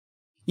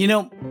You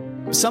know,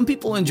 some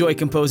people enjoy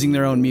composing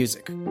their own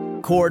music,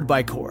 chord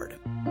by chord,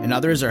 and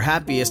others are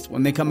happiest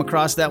when they come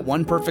across that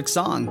one perfect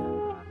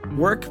song.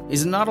 Work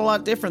is not a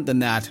lot different than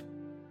that.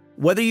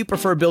 Whether you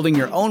prefer building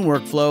your own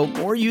workflow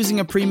or using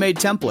a pre-made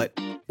template,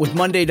 with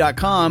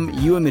Monday.com,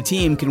 you and the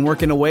team can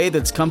work in a way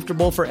that's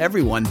comfortable for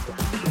everyone.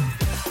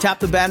 Tap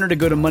the banner to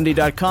go to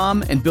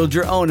Monday.com and build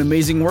your own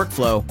amazing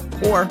workflow,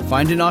 or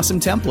find an awesome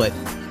template.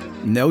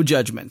 No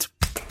judgment.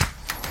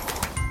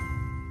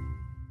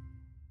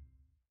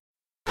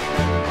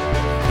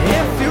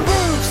 If your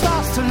roof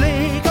starts to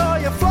leak or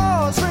your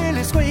floors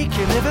really squeak,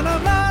 you live in a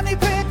money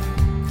pit.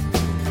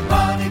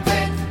 Money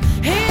pit.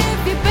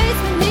 If your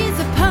basement needs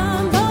a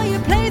pump or your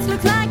place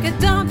looks like a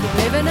dump, you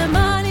live in a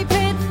money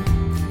pit.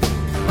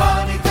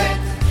 Money pit.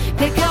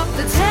 Pick up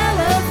the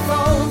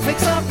telephone,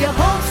 fix up your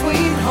home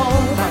sweet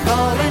home by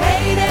calling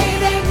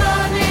 888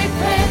 Money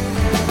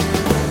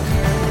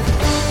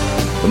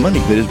Pit. The Money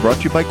Pit is brought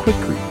to you by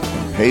Quickcrete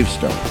and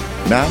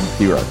Pavestone. Now,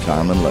 here are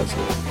Tom and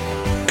Leslie.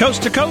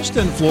 Coast to coast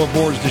and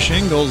floorboards to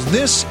shingles,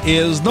 this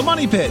is the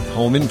Money Pit,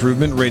 home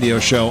improvement radio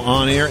show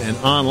on air and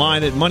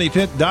online at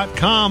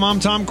moneypit.com. I'm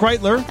Tom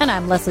Kreitler. And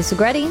I'm Leslie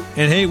Segretti.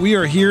 And hey, we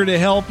are here to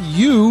help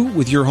you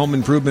with your home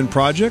improvement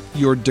project,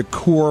 your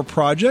decor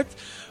project,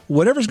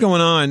 whatever's going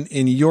on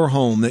in your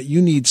home that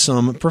you need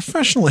some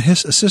professional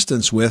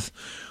assistance with.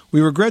 We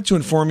regret to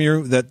inform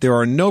you that there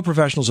are no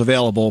professionals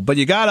available, but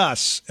you got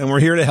us, and we're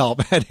here to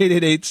help at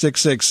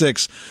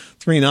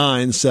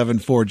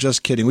 888-666-3974.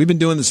 Just kidding. We've been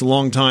doing this a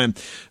long time.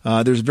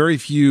 There's very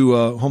few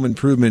home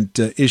improvement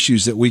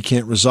issues that we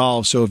can't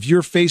resolve. So if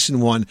you're facing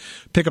one,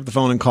 pick up the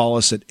phone and call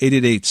us at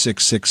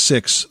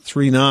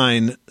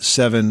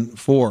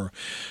 888-666-3974.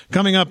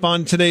 Coming up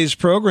on today's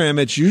program,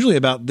 it's usually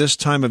about this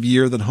time of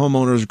year that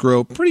homeowners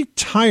grow pretty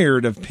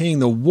tired of paying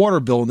the water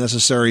bill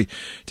necessary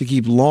to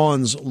keep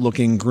lawns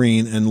looking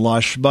green and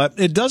lush. But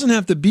it doesn't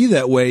have to be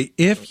that way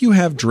if you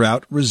have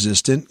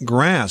drought-resistant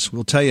grass.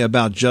 We'll tell you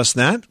about just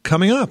that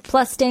coming up.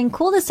 Plus, staying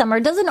cool this summer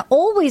doesn't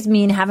always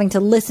mean having to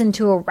listen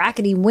to a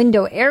rackety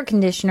window air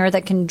conditioner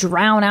that can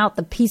drown out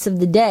the peace of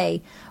the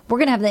day. We're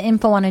going to have the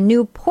info on a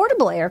new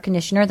portable air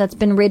conditioner that's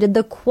been rated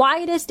the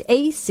quietest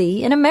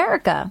AC in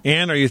America.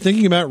 And are you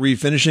thinking about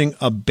refinishing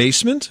a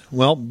basement?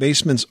 Well,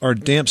 basements are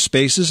damp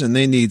spaces and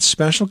they need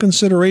special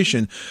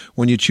consideration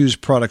when you choose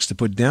products to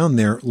put down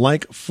there,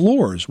 like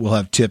floors. We'll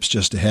have tips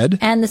just ahead.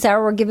 And this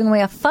hour, we're giving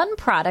away a fun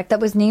product that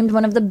was named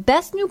one of the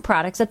best new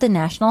products at the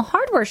National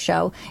Hardware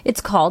Show.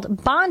 It's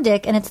called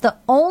Bondic, and it's the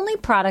only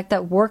product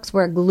that works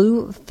where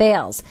glue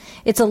fails.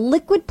 It's a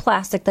liquid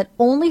plastic that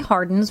only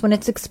hardens when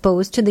it's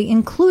exposed to the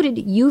included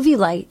UV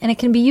light, and it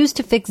can be used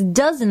to fix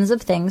dozens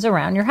of things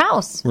around your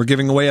house. We're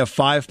giving away a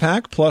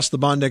 5-pack plus the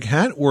Bondic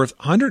hat worth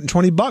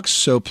 $120,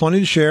 so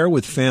plenty to share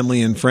with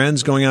family and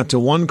friends. Going out to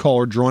one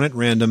caller drawn at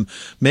random.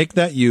 Make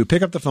that you.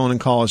 Pick up the phone and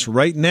call us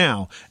right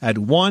now at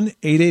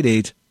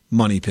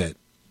 1-888-MONEY-PIT.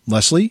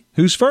 Leslie,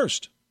 who's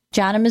first?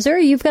 John in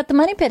Missouri, you've got the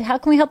Money Pit. How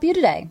can we help you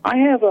today? I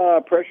have a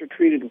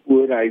pressure-treated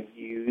wood I've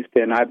used,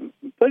 and I've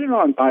put it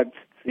on. I've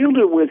sealed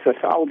it with a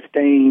solid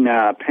stain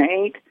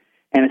paint.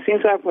 And it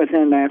seems like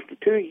after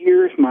 2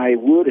 years, my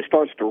wood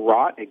starts to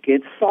rot. It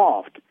gets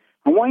soft.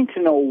 I'm wanting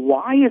to know,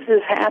 why is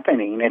this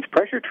happening? It's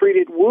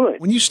pressure-treated wood.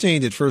 When you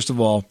stained it, first of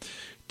all,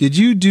 did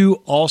you do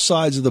all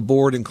sides of the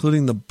board,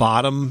 including the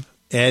bottom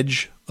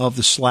edge of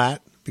the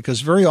slat?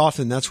 Because very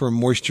often that's where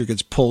moisture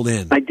gets pulled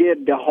in. I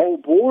did the whole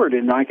board,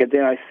 and then I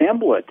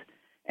assemble it.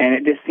 And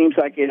it just seems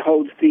like it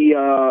holds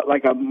the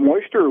like a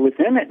moisture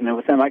within it. And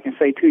within, I can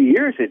say, 2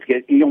 years,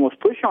 you almost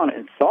push on it,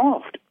 and it's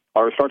soft.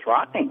 Or it starts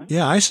rotting.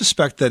 Yeah, I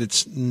suspect that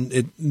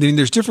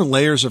there's different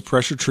layers of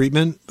pressure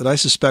treatment, but I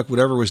suspect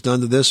whatever was done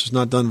to this was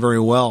not done very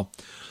well.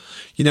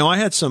 You know, I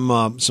had some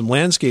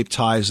landscape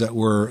ties that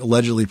were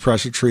allegedly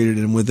pressure treated,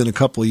 and within a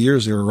couple of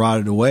years they were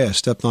rotted away. I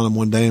stepped on them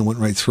one day and went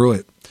right through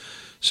it.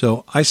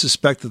 So I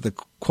suspect that the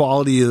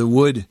quality of the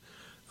wood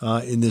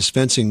in this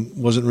fencing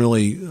wasn't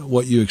really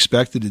what you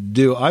expected it to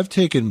do. I've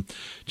taken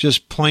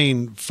just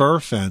plain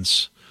fir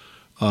fence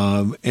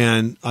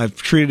and I've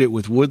treated it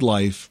with Wood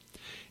Life,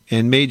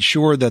 and made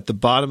sure that the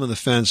bottom of the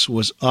fence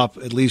was up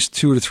at least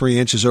 2 to 3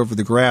 inches over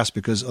the grass,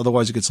 because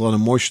otherwise it gets a lot of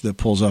moisture that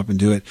pulls up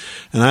into it.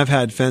 And I've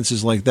had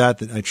fences like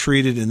that I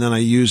treated and then I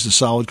used a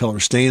solid color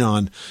stain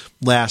on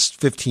last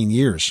 15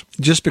 years.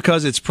 Just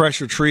because it's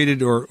pressure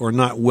treated or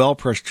not well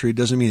pressure treated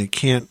doesn't mean it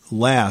can't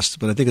last,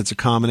 but I think it's a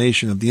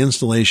combination of the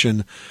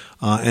installation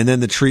and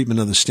then the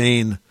treatment of the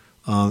stain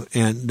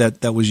and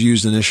that was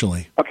used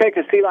initially. Okay,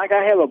 because see, like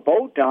I have a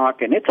boat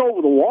dock and it's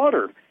over the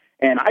water.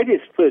 And I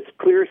just put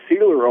clear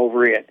sealer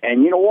over it.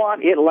 And you know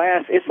what? It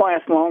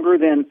lasts longer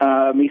than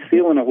me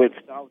sealing it with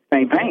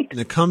stain paint. And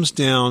it comes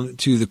down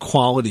to the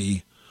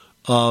quality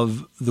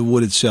of the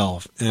wood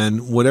itself.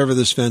 And whatever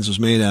this fence was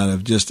made out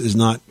of just is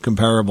not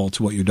comparable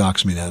to what your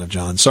dock's made out of,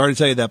 John. Sorry to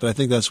tell you that, but I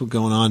think that's what's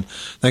going on.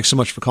 Thanks so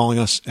much for calling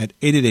us at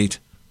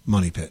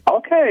 888-MONEY-PIT.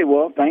 Okay,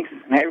 well, thanks.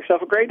 Have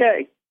yourself a great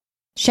day.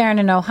 Sharon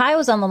in Ohio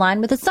is on the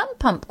line with a sump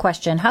pump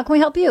question. How can we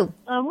help you?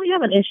 We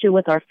have an issue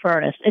with our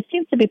furnace. It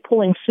seems to be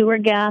pulling sewer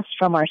gas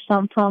from our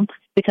sump pump,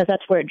 because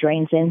that's where it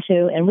drains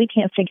into, and we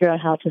can't figure out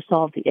how to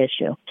solve the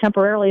issue.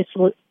 Temporary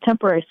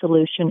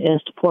solution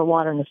is to pour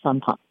water in the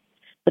sump pump.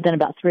 But then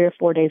about 3 or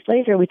 4 days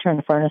later, we turn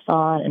the furnace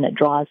on, and it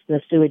draws the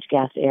sewage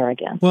gas air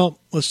again. Well,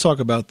 let's talk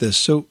about this.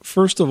 So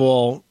first of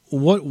all,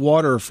 what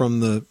water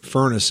from the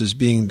furnace is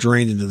being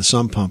drained into the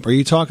sump pump? Are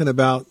you talking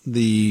about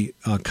the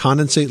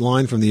condensate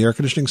line from the air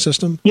conditioning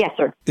system? Yes,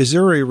 sir. Is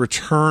there a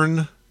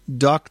return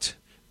duct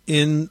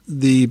in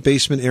the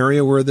basement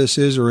area where this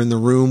is, or in the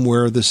room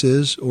where this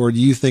is? Or do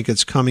you think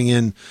it's coming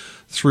in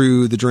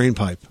through the drain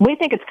pipe? We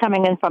think it's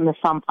coming in from the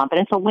sump pump,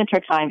 and it's a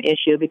wintertime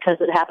issue because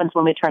it happens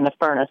when we turn the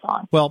furnace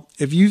on. Well,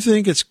 if you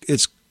think it's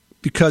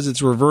because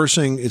it's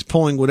reversing, it's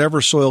pulling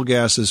whatever soil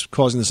gas is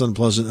causing this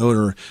unpleasant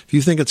odor, if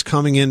you think it's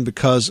coming in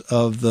because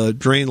of the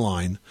drain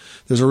line,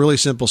 there's a really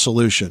simple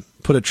solution.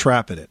 Put a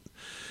trap in it.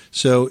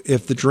 So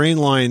if the drain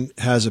line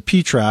has a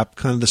P-trap,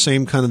 kind of the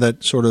same kind of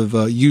that sort of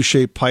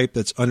U-shaped pipe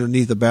that's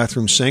underneath the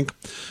bathroom sink,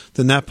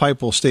 then that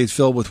pipe will stay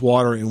filled with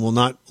water and will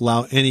not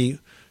allow any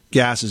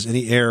gases,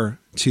 any air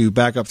to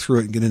back up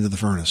through it and get into the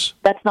furnace.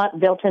 That's not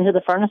built into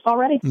the furnace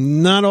already?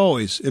 Not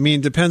always. I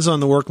mean, it depends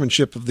on the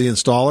workmanship of the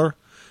installer.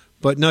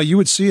 But no, you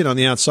would see it on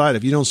the outside.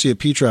 If you don't see a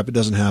P-trap, it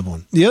doesn't have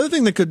one. The other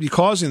thing that could be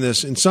causing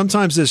this, and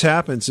sometimes this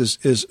happens,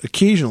 is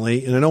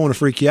occasionally, and I don't want to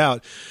freak you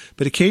out,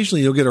 but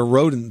occasionally you'll get a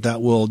rodent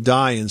that will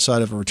die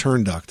inside of a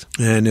return duct.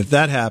 And if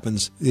that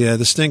happens, yeah,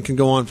 the stink can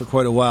go on for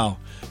quite a while.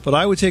 But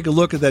I would take a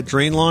look at that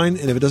drain line,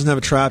 and if it doesn't have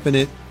a trap in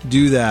it,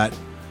 do that.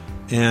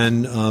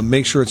 And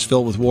make sure it's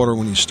filled with water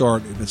when you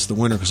start, if it's the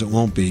winter, because it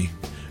won't be.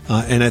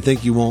 And I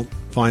think you won't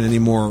find any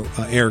more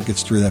air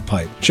gets through that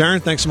pipe.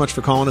 Sharon, thanks so much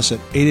for calling us at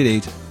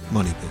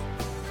 888-MONEY-PIT.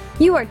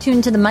 You are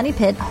tuned to the Money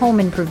Pit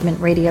Home Improvement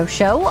Radio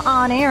Show,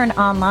 on air and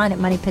online at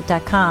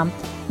moneypit.com.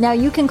 Now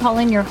you can call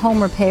in your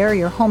home repair or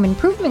your home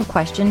improvement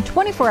question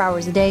 24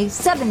 hours a day,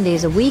 7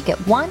 days a week at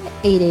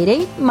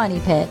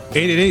 1-888-MONEY-PIT.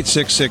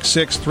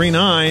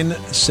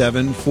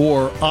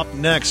 888-666-3974. Up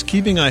next,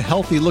 keeping a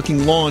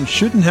healthy-looking lawn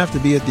shouldn't have to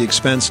be at the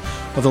expense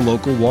of the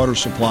local water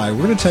supply.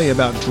 We're going to tell you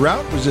about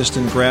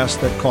drought-resistant grass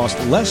that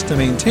costs less to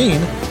maintain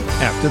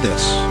after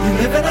this. You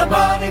live in a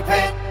money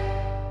pit.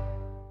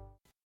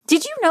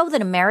 Did you know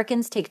that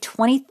Americans take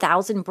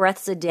 20,000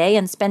 breaths a day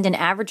and spend an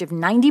average of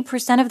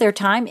 90% of their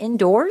time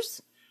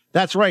indoors?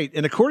 That's right.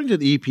 And according to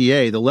the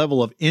EPA, the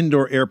level of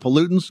indoor air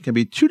pollutants can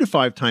be 2 to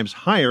 5 times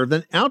higher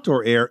than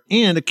outdoor air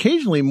and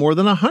occasionally more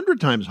than 100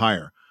 times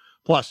higher.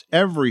 Plus,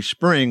 every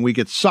spring we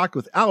get socked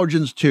with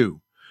allergens too.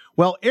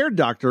 Well, Air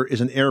Doctor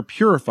is an air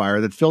purifier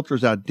that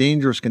filters out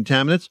dangerous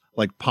contaminants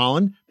like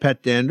pollen,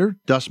 pet dander,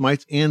 dust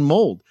mites, and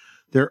mold.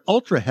 Their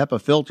Ultra HEPA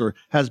filter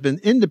has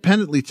been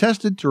independently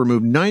tested to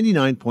remove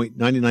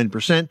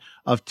 99.99%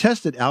 of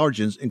tested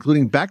allergens,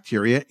 including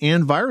bacteria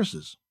and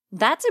viruses.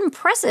 That's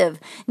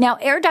impressive. Now,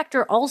 Air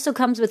Doctor also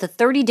comes with a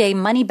 30-day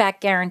money-back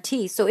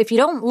guarantee, so if you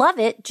don't love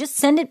it, just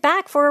send it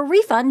back for a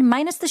refund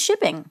minus the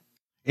shipping.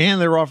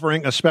 And they're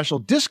offering a special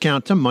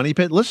discount to Money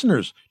Pit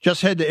listeners.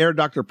 Just head to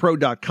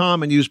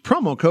airdoctorpro.com and use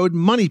promo code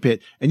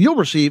MONEYPIT, and you'll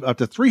receive up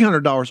to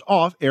 $300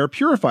 off air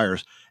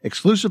purifiers.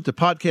 Exclusive to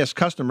podcast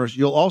customers,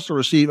 you'll also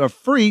receive a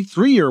free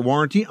 3-year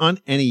warranty on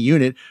any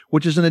unit,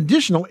 which is an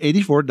additional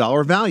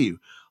 $84 value.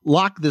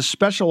 Lock this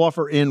special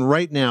offer in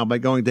right now by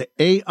going to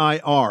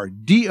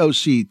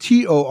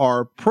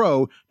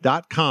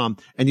airdoctorpro.com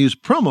and use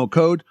promo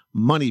code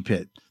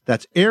MONEYPIT.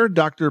 That's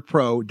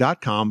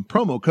airdoctorpro.com,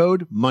 promo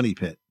code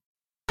MONEYPIT.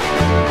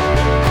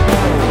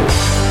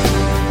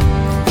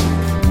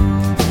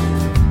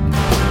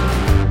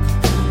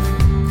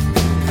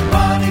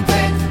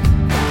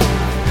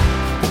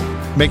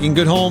 Making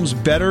good homes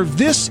better.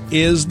 This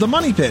is the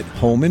Money Pit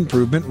Home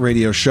Improvement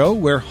Radio Show,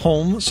 where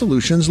home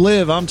solutions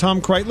live. I'm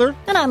Tom Kreitler.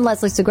 And I'm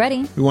Leslie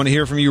Segretti. We want to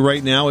hear from you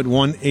right now at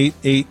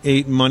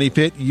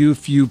 1-888-MONEY-PIT.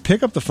 If you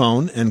pick up the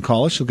phone and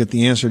call us, you'll get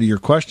the answer to your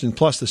question.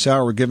 Plus, this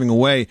hour we're giving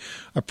away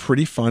a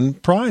pretty fun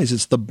prize.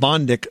 It's the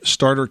Bondic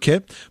Starter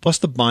Kit, plus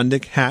the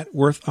Bondic hat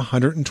worth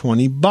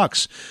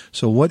 $120.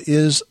 So what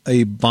is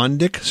a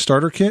Bondic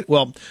Starter Kit?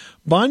 Well,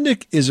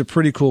 Bondic is a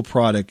pretty cool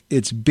product.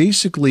 It's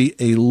basically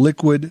a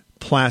liquid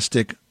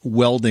plastic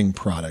welding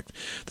product.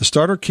 The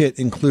starter kit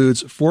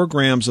includes 4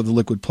 grams of the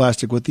liquid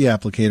plastic with the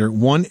applicator,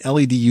 1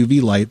 LED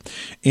UV light,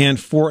 and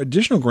 4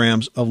 additional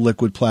grams of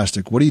liquid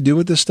plastic. What do you do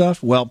with this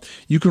stuff? Well,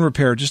 you can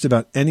repair just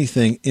about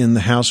anything in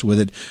the house with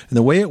it. And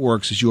the way it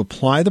works is you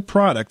apply the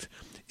product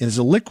as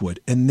a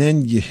liquid, and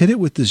then you hit it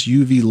with this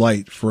UV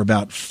light for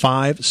about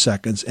 5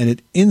 seconds, and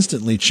it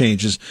instantly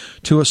changes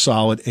to a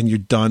solid, and you're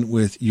done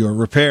with your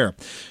repair.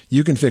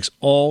 You can fix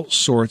all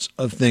sorts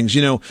of things.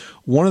 You know,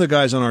 one of the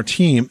guys on our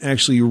team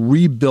actually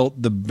rebuilt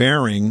the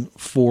bearing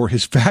for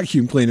his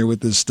vacuum cleaner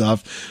with this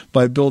stuff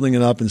by building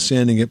it up and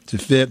sanding it to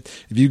fit.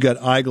 If you've got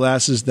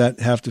eyeglasses that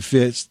have to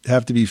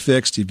be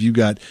fixed, if you've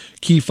got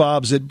key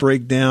fobs that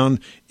break down,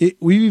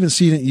 we've even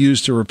seen it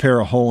used to repair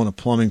a hole in a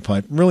plumbing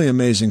pipe. Really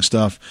amazing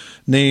stuff.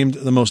 Named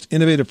the most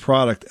innovative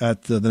product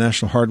at the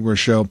National Hardware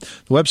Show. The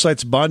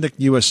website's Bondic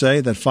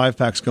USA. That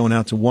 5-pack's going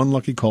out to one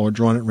lucky caller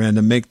drawn at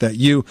random. Make that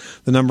you.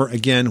 The number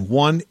again,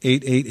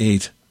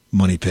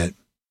 1-888-MONEY-PIT.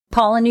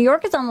 Paul in New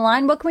York is on the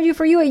line. What can we do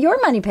for you at your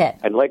money pit?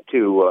 I'd like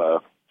to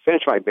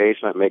finish my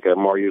basement, make it a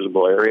more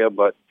usable area,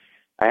 but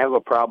I have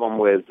a problem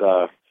with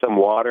some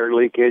water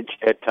leakage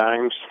at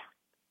times.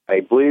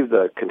 I believe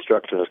the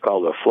construction is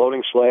called a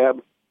floating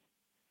slab,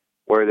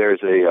 where there's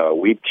a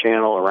weep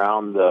channel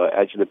around the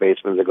edge of the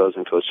basement that goes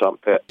into a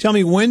sump pit. Tell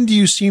me, when do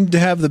you seem to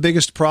have the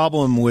biggest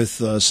problem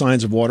with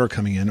signs of water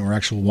coming in or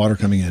actual water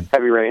coming in?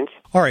 Heavy rains.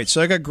 All right,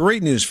 so I got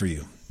great news for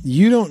you.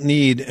 You don't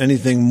need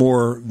anything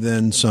more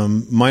than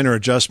some minor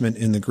adjustment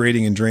in the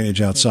grading and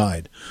drainage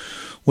outside.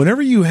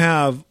 Whenever you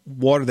have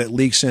water that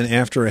leaks in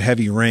after a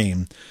heavy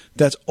rain,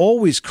 that's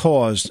always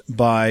caused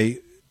by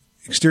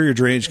exterior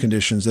drainage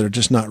conditions that are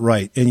just not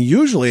right. And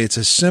usually it's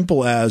as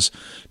simple as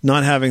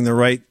not having the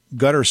right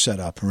gutter set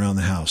up around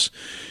the house.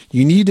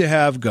 You need to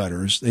have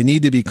gutters. They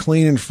need to be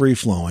clean and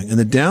free-flowing. And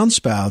the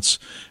downspouts,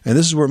 and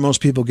this is where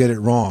most people get it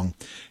wrong,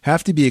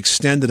 have to be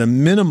extended a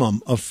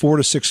minimum of 4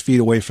 to 6 feet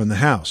away from the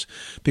house,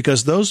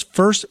 because those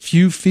first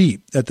few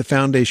feet at the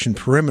foundation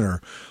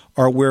perimeter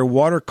are where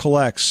water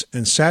collects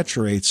and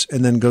saturates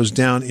and then goes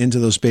down into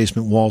those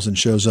basement walls and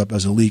shows up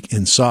as a leak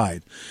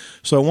inside.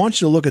 So I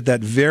want you to look at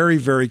that very,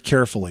 very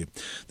carefully.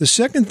 The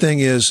second thing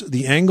is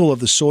the angle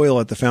of the soil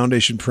at the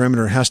foundation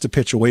perimeter has to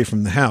pitch away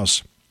from the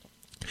house.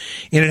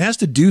 And it has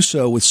to do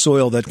so with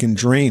soil that can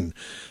drain.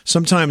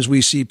 Sometimes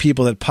we see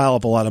people that pile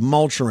up a lot of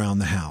mulch around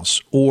the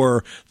house,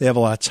 or they have a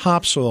lot of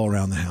topsoil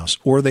around the house,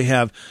 or they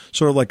have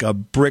sort of like a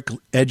brick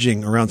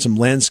edging around some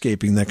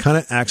landscaping that kind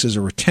of acts as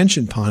a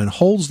retention pond and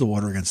holds the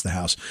water against the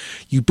house.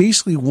 You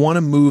basically want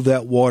to move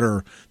that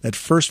water, that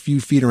first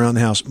few feet around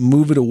the house,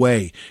 move it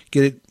away,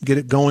 get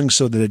it going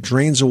so that it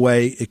drains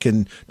away. It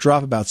can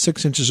drop about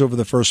 6 inches over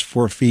the first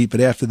 4 feet,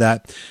 but after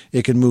that,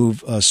 it can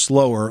move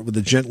slower with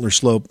a gentler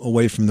slope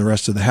away from the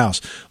rest of the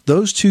house.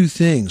 Those two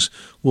things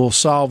will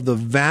solve the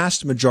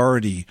vast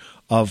majority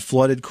of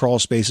flooded crawl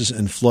spaces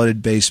and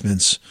flooded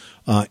basements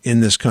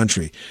in this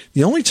country.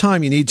 The only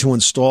time you need to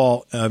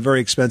install a very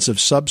expensive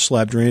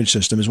sub-slab drainage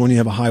system is when you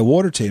have a high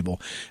water table,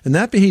 and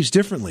that behaves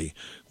differently.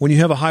 When you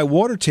have a high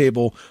water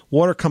table,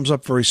 water comes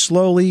up very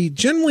slowly.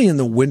 Generally in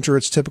the winter,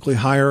 it's typically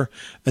higher,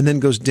 and then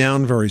goes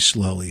down very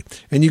slowly.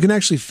 And you can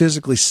actually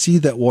physically see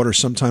that water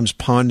sometimes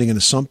ponding in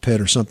a sump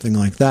pit or something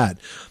like that.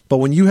 But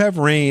when you have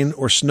rain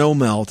or snow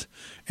melt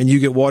and you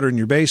get water in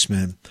your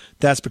basement,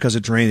 that's because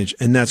of drainage,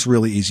 and that's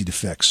really easy to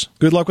fix.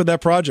 Good luck with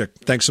that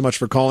project. Thanks so much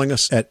for calling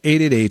us at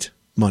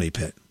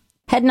 888-MONEY-PIT.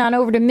 Heading on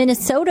over to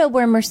Minnesota,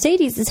 where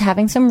Mercedes is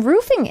having some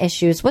roofing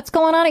issues. What's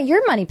going on at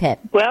your money pit?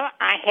 Well,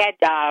 I had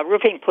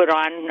roofing put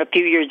on a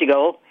few years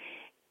ago,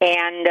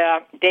 and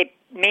they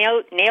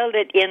nailed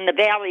it in the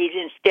valleys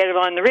instead of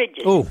on the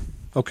ridges. Oh,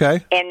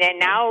 okay. And then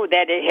now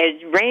that it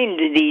has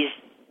rained these,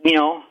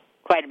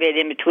 quite a bit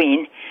in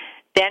between,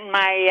 then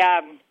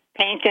my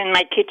paint in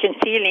my kitchen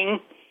ceiling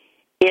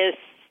is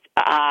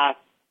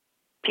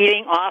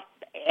peeling off,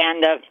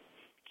 and the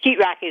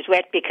sheetrock is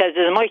wet because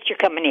of the moisture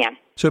coming in.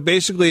 So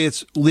basically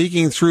it's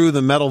leaking through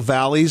the metal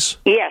valleys?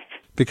 Yes.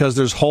 Because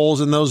there's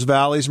holes in those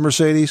valleys,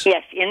 Mercedes?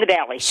 Yes, in the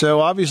valley. So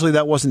obviously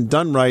that wasn't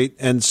done right,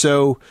 and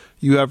so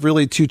you have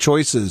really two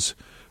choices.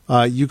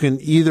 You can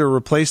either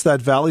replace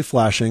that valley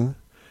flashing,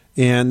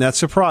 and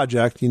that's a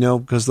project,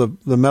 because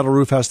the metal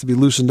roof has to be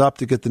loosened up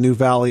to get the new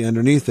valley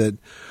underneath it.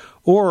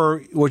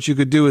 Or what you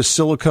could do is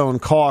silicone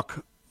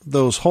caulk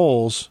those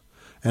holes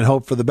and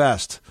hope for the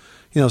best.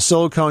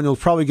 Silicone, you'll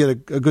probably get a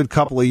good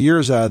couple of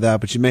years out of that,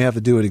 but you may have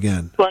to do it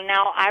again. Well,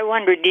 now, I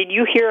wonder, did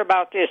you hear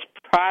about this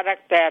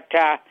product that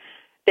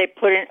they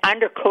put an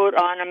undercoat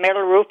on a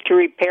metal roof to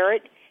repair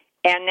it,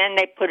 and then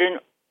they put a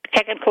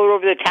second coat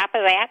over the top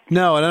of that?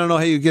 No, and I don't know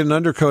how you get an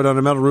undercoat on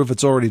a metal roof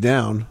that's already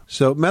down.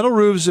 So metal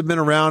roofs have been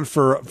around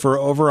for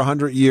over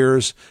 100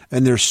 years,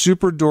 and they're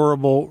super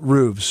durable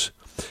roofs.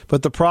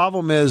 But the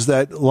problem is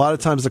that a lot of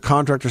times the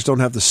contractors don't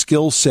have the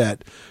skill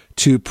set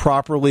to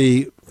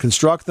properly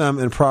construct them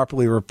and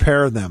properly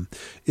repair them.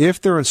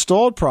 If they're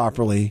installed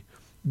properly,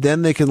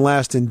 then they can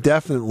last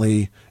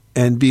indefinitely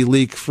and be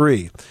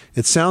leak-free.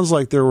 It sounds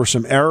like there were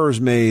some errors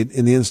made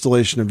in the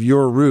installation of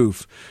your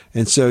roof,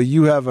 and so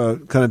you have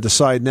to kind of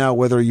decide now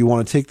whether you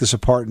want to take this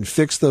apart and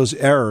fix those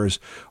errors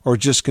or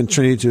just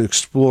continue to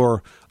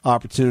explore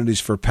opportunities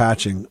for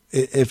patching.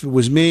 If it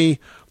was me,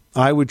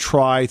 I would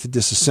try to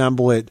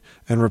disassemble it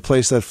and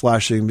replace that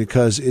flashing,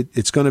 because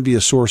it's going to be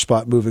a sore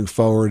spot moving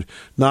forward,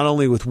 not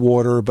only with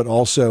water, but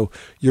also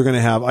you're going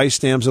to have ice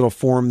dams that'll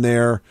form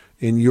there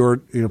in your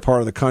part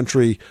of the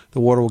country.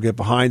 The water will get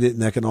behind it,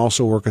 and that can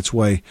also work its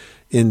way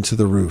into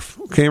the roof.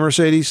 Okay,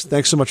 Mercedes,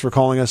 thanks so much for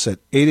calling us at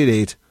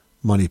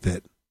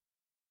 888-MONEY-PIT.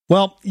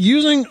 Well,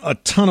 using a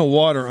ton of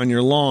water on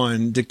your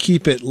lawn to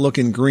keep it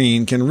looking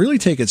green can really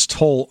take its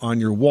toll on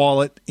your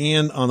wallet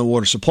and on the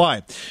water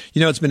supply.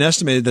 It's been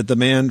estimated that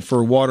demand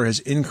for water has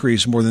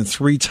increased more than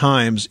 3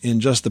 times in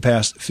just the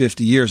past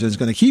 50 years, and it's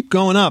going to keep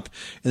going up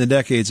in the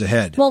decades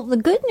ahead. Well, the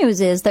good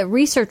news is that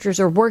researchers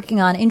are working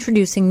on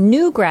introducing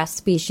new grass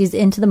species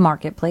into the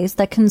marketplace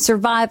that can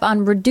survive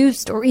on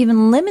reduced or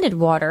even limited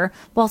water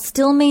while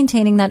still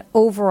maintaining that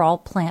overall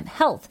plant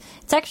health.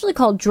 It's actually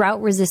called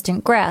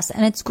drought-resistant grass,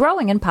 and it's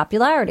growing in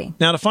popularity.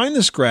 Now, to find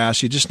this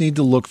grass, you just need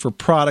to look for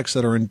products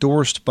that are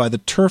endorsed by the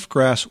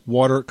Turfgrass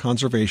Water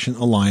Conservation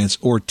Alliance,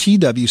 or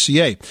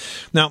TWCA.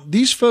 Now,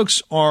 these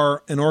folks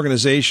are an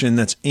organization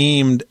that's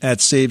aimed at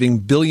saving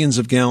billions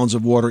of gallons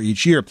of water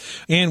each year.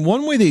 And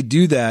one way they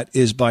do that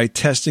is by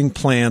testing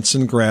plants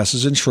and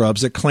grasses and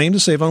shrubs that claim to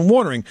save on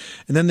watering.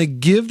 And then they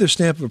give their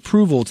stamp of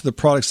approval to the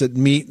products that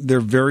meet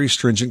their very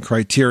stringent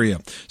criteria.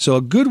 So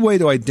a good way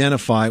to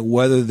identify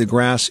whether the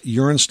grass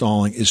you're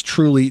installing is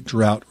truly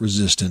drought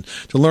resistant.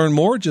 To learn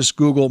more, just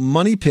Google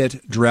Money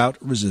Pit drought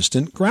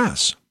resistant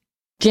grass.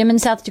 Jim in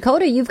South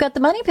Dakota, you've got the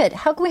Money Pit.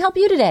 How can we help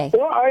you today?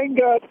 Well, I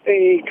got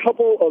a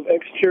couple of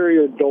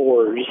exterior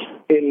doors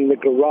in the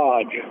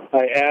garage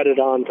I added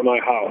on to my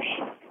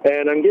house,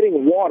 and I'm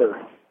getting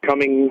water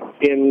coming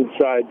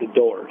inside the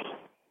doors.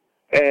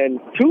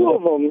 And two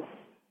of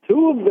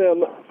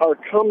them are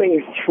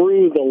coming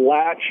through the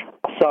latch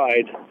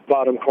side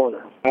bottom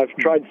corner. I've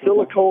tried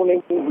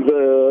siliconing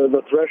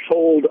the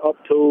threshold up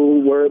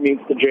to where it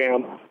meets the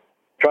jamb.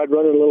 Tried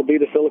running a little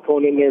bead of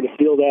silicone in there to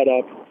seal that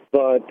up,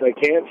 but I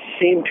can't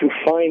seem to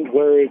find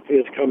where it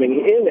is coming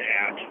in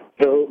at.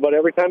 So, but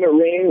every time it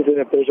rains, and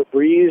if there's a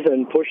breeze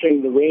and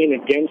pushing the rain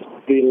against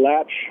the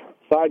latch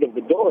side of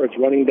the door, it's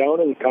running down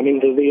and coming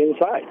to the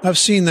inside. I've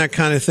seen that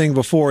kind of thing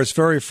before. It's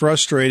very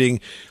frustrating.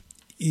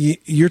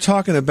 You're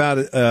talking about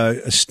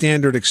a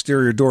standard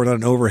exterior door, not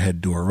an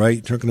overhead door, right?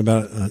 You're talking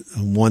about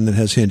one that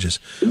has hinges.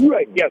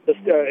 Right, yes,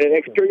 an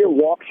exterior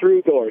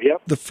walk-through door,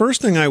 yep. The first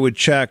thing I would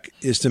check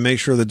is to make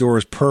sure the door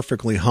is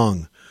perfectly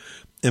hung.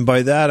 And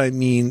by that, I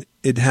mean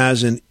it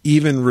has an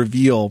even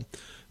reveal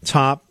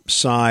top,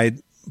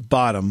 side,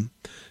 bottom.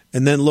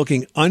 And then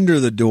looking under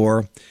the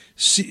door,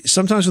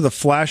 sometimes with a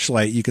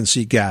flashlight, you can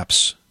see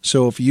gaps.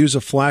 So if you use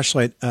a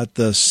flashlight at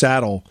the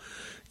saddle,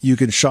 you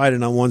can shine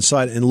it on one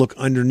side and look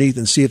underneath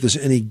and see if there's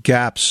any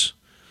gaps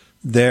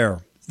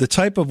there. The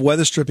type of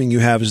weather stripping you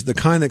have is the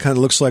kind that kind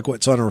of looks like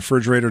what's on a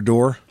refrigerator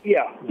door? Yeah,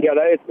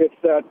 it's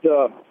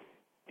that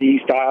D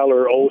style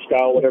or O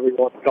style, whatever you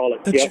want to call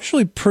it. It's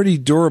usually pretty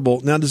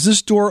durable. Now, does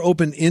this door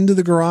open into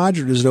the garage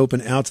or does it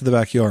open out to the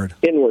backyard?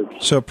 Inward.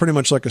 So pretty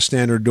much like a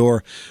standard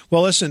door.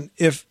 Well, listen,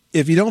 if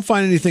you don't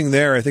find anything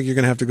there, I think you're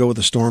going to have to go with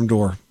a storm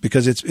door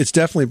because it's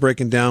definitely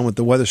breaking down with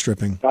the weather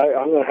stripping.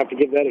 I'm going to have to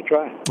give that a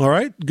try. All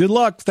right. Good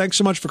luck. Thanks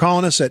so much for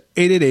calling us at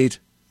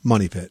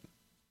 888-MONEY-PIT.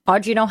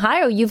 Audrey in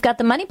Ohio, you've got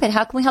the Money Pit.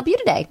 How can we help you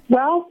today?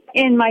 Well,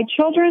 in my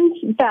children's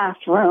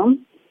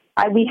bathroom,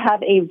 we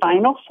have a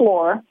vinyl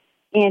floor,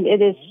 and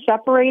it is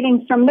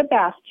separating from the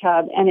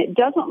bathtub, and it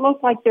doesn't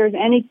look like there's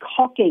any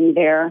caulking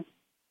there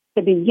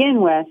to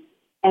begin with.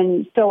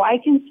 And so I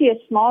can see a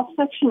small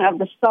section of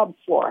the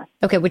subfloor.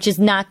 Okay, which is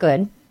not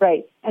good.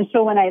 Right. And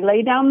so when I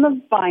lay down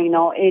the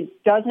vinyl,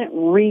 it doesn't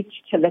reach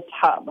to the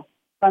tub. So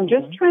I'm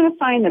just trying to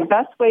find the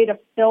best way to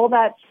fill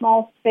that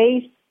small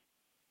space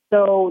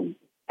so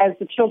as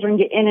the children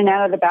get in and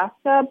out of the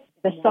bathtub,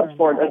 the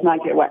subfloor does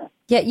not get wet.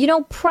 Yeah,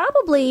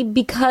 probably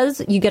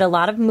because you get a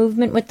lot of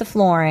movement with the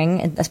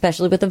flooring,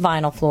 especially with the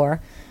vinyl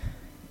floor,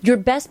 your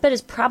best bet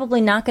is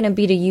probably not going to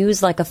be to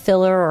use like a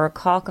filler or a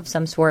caulk of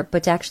some sort,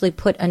 but to actually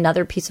put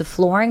another piece of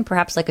flooring,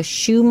 perhaps like a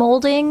shoe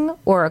molding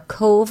or a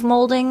cove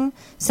molding,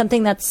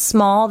 something that's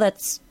small,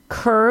 that's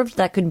curved,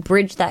 that could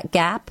bridge that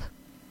gap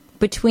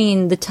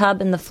between the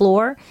tub and the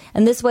floor.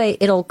 And this way,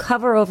 it'll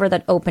cover over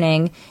that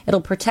opening. It'll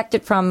protect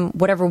it from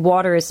whatever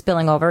water is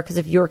spilling over, because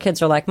if your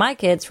kids are like my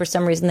kids, for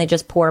some reason they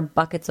just pour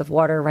buckets of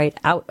water right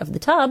out of the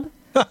tub.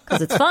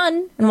 Because it's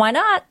fun, and why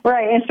not?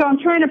 Right, and so I'm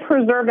trying to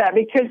preserve that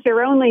because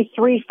they're only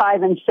 3,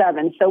 5, and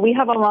 7, so we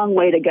have a long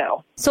way to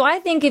go. So I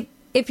think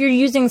if you're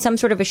using some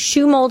sort of a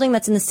shoe molding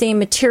that's in the same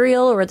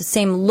material or the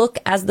same look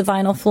as the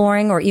vinyl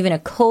flooring, or even a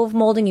cove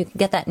molding, you can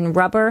get that in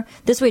rubber.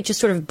 This way it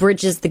just sort of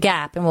bridges the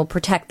gap and will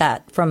protect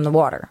that from the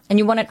water. And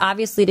you want it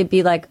obviously to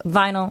be like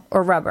vinyl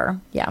or rubber,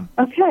 yeah.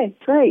 Okay,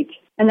 great.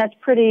 And that's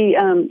pretty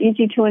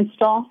easy to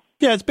install?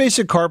 Yeah, it's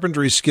basic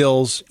carpentry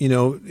skills.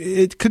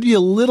 It could be a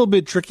little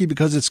bit tricky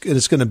because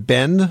it's going to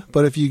bend,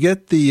 but if you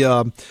get the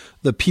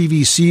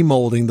PVC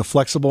molding, the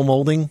flexible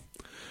molding,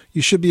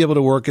 you should be able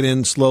to work it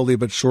in slowly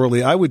but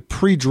surely. I would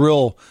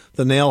pre-drill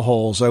the nail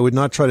holes. I would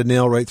not try to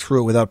nail right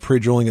through it without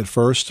pre-drilling it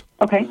first.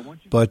 Okay.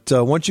 But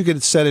once you get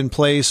it set in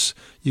place,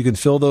 you can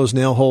fill those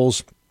nail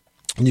holes,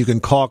 and you can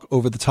caulk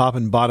over the top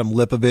and bottom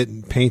lip of it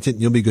and paint it,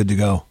 and you'll be good to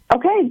go.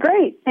 Okay,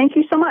 great. Thank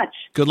you so much.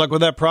 Good luck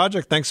with that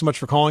project. Thanks so much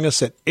for calling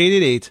us at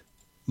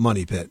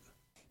 888-MONEY-PIT.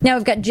 Now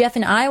we've got Jeff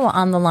in Iowa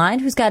on the line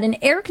who's got an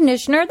air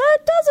conditioner that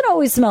doesn't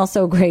always smell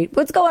so great.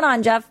 What's going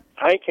on, Jeff?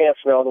 I can't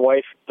smell. The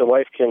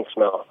wife can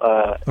smell.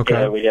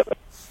 Okay. We have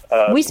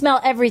we smell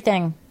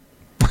everything.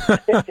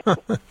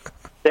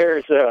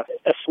 There's a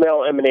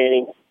smell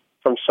emanating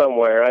from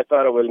somewhere. I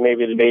thought it was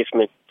maybe the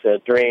basement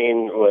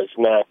drain was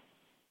not,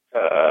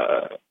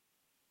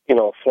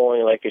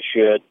 flowing like it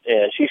should.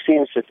 And she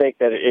seems to think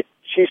that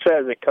she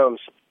says it comes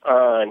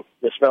on,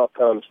 the smell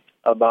comes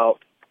about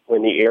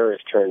when the air is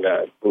turned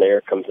on, when the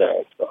air comes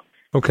on. So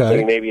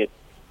okay. Maybe it's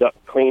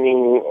duct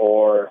cleaning,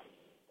 or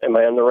am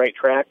I on the right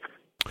track?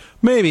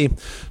 Maybe.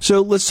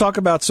 So let's talk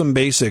about some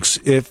basics.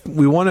 If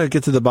we want to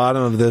get to the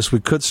bottom of this, we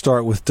could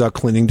start with duct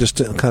cleaning just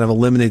to kind of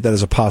eliminate that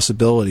as a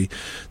possibility.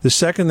 The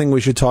second thing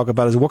we should talk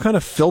about is what kind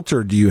of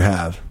filter do you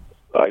have?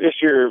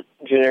 Just your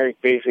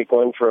generic basic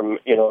one from,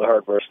 the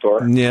hardware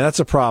store. Yeah, that's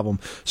a problem.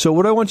 So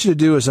what I want you to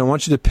do is I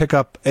want you to pick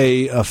up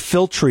a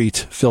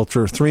Filtrete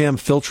filter, 3M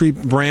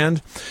Filtrete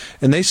brand,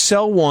 and they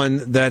sell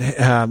one that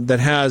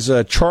has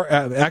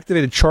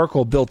activated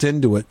charcoal built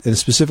into it and is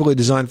specifically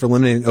designed for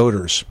eliminating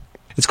odors.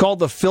 It's called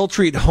the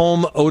Filtrete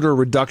Home Odor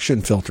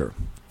Reduction Filter.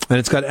 And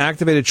it's got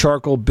activated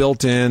charcoal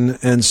built in,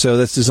 and so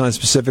that's designed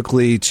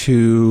specifically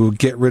to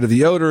get rid of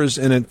the odors,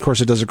 and of course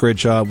it does a great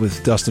job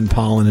with dust and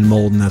pollen and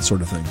mold and that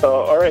sort of thing.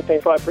 All right,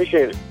 thanks a lot. I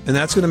appreciate it. And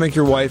that's going to make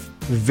your wife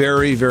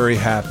very, very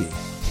happy.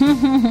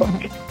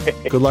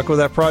 Good luck with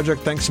that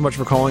project. Thanks so much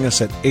for calling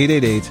us at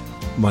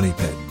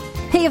 888-MONEY-PIT.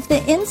 Hey, if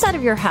the inside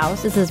of your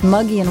house is as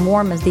muggy and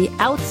warm as the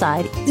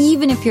outside,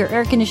 even if your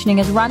air conditioning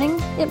is running,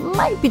 it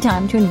might be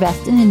time to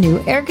invest in a new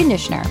air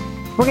conditioner.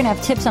 We're going to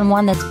have tips on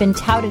one that's been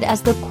touted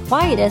as the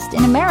quietest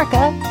in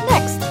America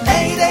next.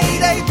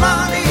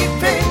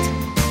 888-MONEY-PIT.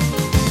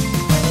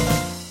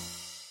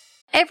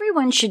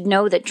 Everyone should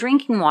know that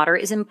drinking water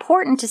is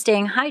important to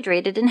staying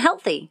hydrated and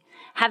healthy.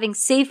 Having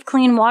safe,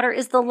 clean water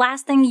is the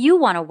last thing you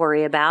want to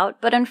worry about,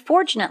 but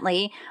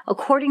unfortunately,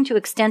 according to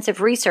extensive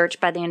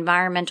research by the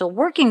Environmental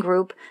Working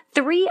Group,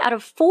 3 out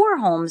of 4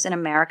 homes in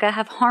America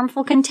have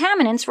harmful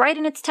contaminants right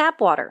in its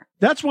tap water.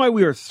 That's why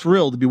we are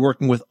thrilled to be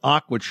working with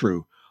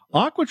AquaTrue.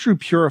 AquaTrue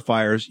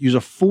purifiers use a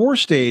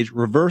 4-stage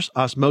reverse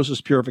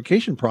osmosis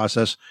purification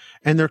process,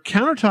 and their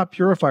countertop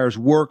purifiers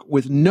work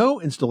with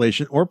no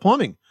installation or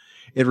plumbing.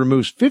 It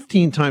removes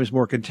 15 times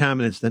more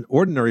contaminants than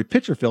ordinary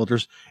pitcher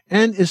filters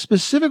and is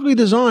specifically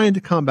designed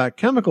to combat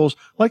chemicals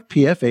like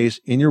PFAS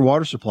in your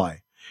water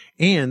supply.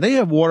 And they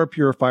have water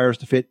purifiers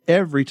to fit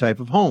every type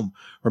of home,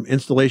 from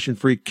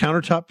installation-free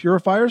countertop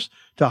purifiers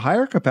to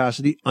higher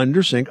capacity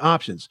under-sink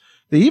options.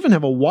 They even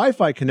have a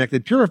Wi-Fi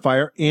connected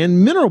purifier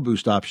and mineral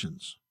boost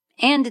options.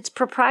 And its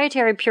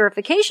proprietary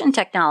purification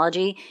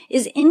technology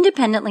is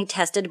independently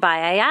tested by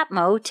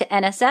IAPMO to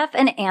NSF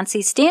and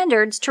ANSI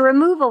standards to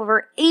remove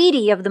over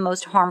 80 of the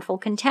most harmful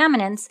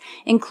contaminants,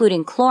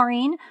 including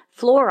chlorine,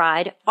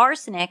 fluoride,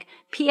 arsenic,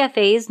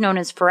 PFAS known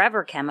as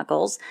forever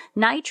chemicals,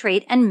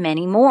 nitrate, and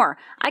many more.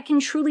 I can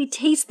truly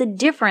taste the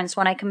difference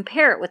when I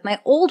compare it with my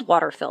old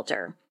water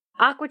filter.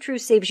 AquaTrue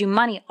saves you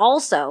money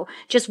also.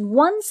 Just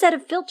one set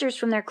of filters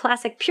from their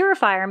classic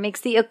purifier makes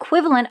the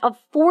equivalent of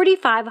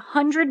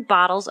 4,500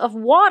 bottles of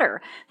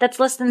water. That's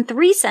less than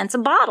 3 cents a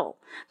bottle.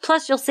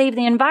 Plus, you'll save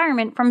the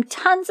environment from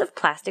tons of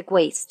plastic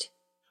waste.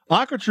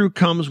 AquaTrue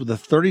comes with a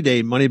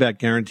 30-day money-back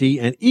guarantee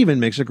and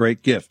even makes a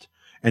great gift.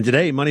 And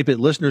today, Money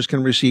Pit listeners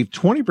can receive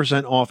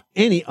 20% off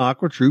any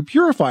AquaTrue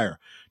purifier.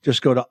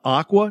 Just go to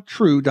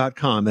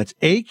aquatrue.com. That's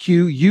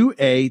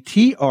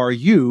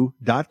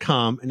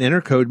AQUATRU.com and enter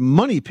code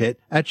MONEYPIT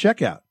at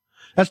checkout.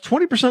 That's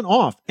 20%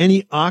 off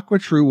any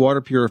AquaTrue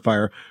water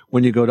purifier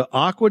when you go to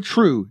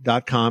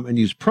aquatrue.com and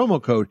use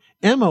promo code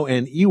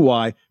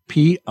MONEYPIT.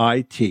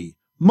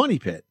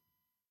 MONEYPIT.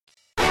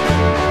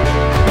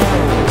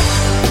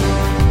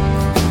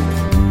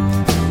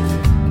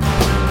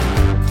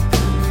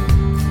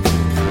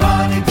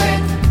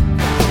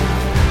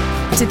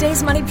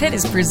 Today's Money Pit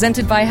is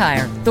presented by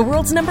Haier, the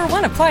world's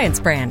 #1 appliance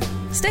brand.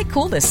 Stay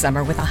cool this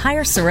summer with a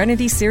Haier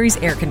Serenity Series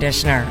air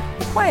conditioner.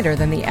 Quieter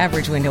than the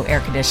average window air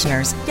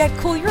conditioners, yet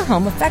cool your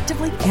home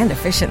effectively and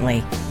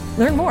efficiently.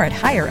 Learn more at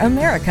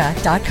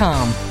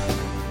HaireAmerica.com.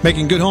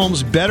 Making good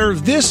homes better.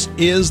 This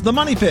is the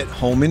Money Pit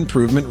Home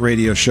Improvement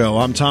Radio Show.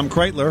 I'm Tom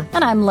Kreitler.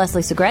 And I'm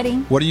Leslie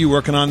Segretti. What are you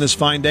working on this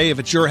fine day? If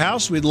it's your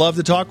house, we'd love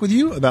to talk with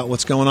you about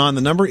what's going on.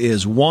 The number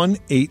is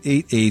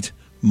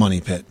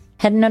 1-888-MONEY-PIT.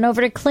 Heading on over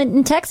to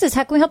Clinton, Texas.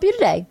 How can we help you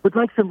today? Would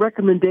like some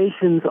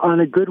recommendations on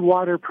a good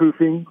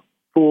waterproofing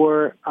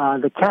for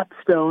the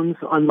capstones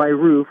on my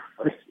roof.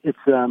 It's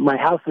my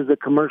house is a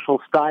commercial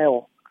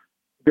style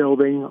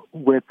building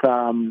with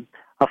a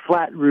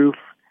flat roof,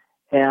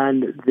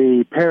 and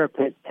the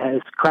parapet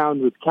is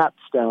crowned with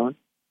capstone.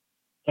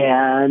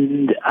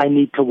 And I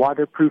need to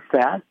waterproof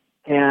that.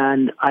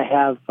 And I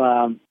have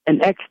an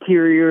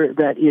exterior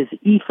that is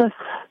ephes,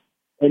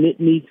 and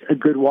it needs a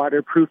good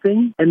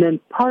waterproofing. And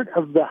then part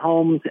of the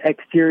home's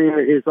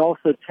exterior is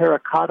also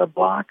terracotta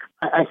block.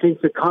 I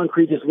think the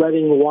concrete is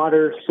letting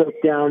water soak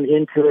down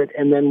into it,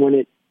 and then when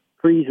it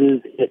freezes,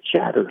 it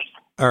shatters.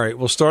 All right,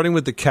 well, starting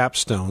with the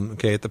capstone,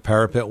 okay, at the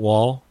parapet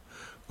wall,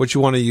 what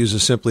you want to use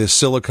is simply a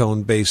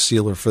silicone-based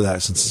sealer for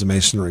that, since it's a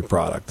masonry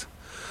product.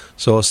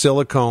 So a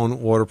silicone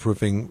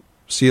waterproofing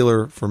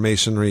sealer for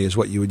masonry is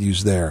what you would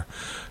use there.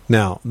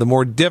 Now, the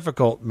more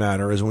difficult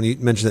matter is when you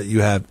mention that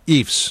you have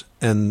EIFS,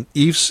 and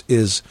EIFS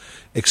is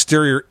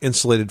exterior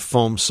insulated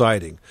foam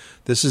siding.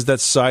 This is that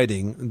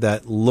siding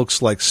that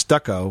looks like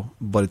stucco,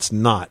 but it's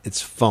not.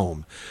 It's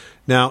foam.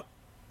 Now,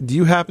 do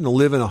you happen to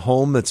live in a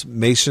home that's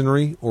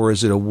masonry, or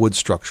is it a wood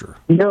structure?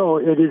 No,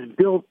 it is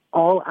built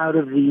all out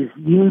of these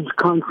huge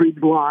concrete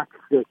blocks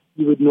that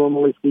you would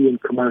normally see in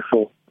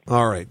commercial.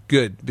 All right,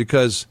 good,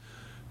 because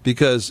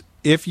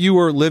if you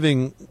were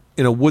living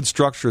in a wood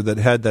structure that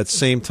had that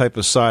same type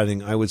of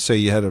siding, I would say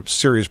you had a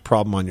serious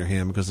problem on your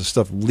hand because the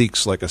stuff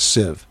leaks like a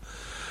sieve.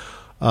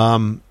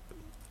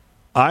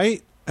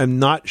 I am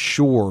not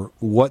sure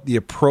what the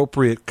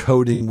appropriate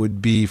coating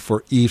would be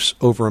for EIFS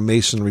over a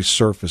masonry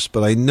surface,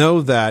 but I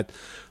know that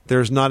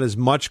there's not as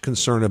much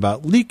concern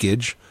about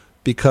leakage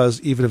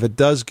because even if it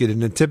does get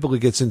in, it typically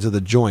gets into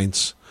the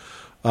joints.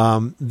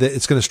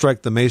 It's going to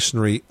strike the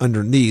masonry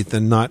underneath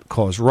and not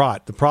cause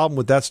rot. The problem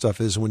with that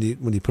stuff is when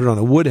you put it on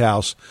a wood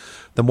house,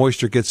 the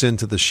moisture gets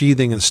into the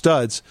sheathing and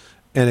studs,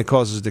 and it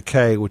causes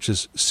decay, which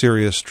is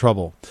serious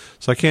trouble.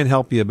 So I can't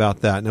help you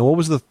about that. Now, what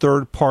was the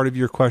third part of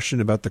your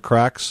question about the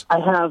cracks? I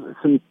have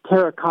some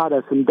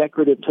terracotta, some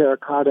decorative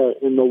terracotta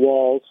in the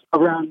walls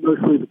around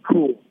mostly the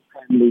pool,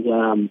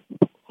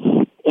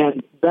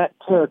 and that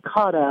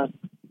terracotta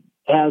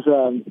has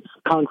a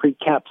concrete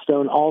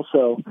capstone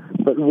also,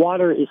 but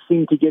water is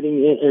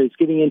getting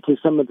into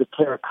some of the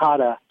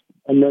terracotta,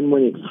 and then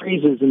when it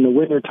freezes in the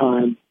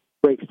wintertime,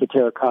 breaks the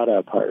terracotta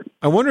apart.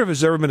 I wonder if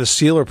there's ever been a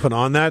sealer put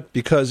on that,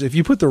 because if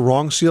you put the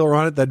wrong sealer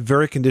on it, that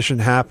very condition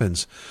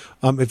happens.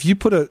 If you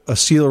put a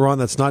sealer on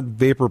that's not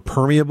vapor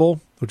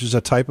permeable, which is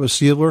a type of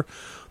sealer,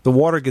 the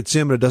water gets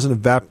in, but it doesn't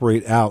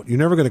evaporate out. You're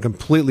never going to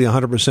completely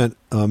 100%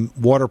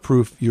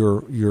 waterproof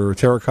your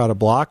terracotta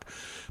block.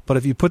 But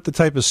if you put the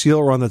type of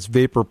sealer on that's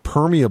vapor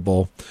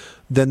permeable,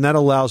 then that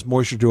allows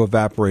moisture to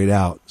evaporate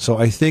out. So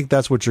I think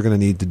that's what you're going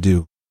to need to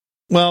do.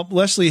 Well,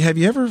 Leslie, have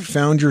you ever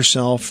found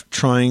yourself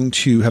trying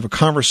to have a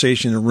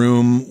conversation in a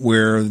room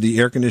where the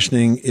air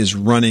conditioning is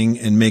running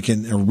and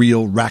making a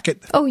real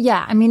racket? Oh,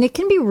 yeah. I mean, it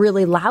can be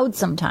really loud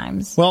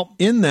sometimes. Well,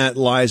 in that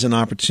lies an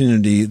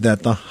opportunity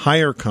that the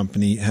Hire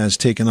company has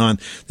taken on.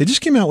 They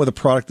just came out with a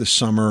product this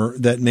summer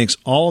that makes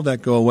all of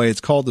that go away. It's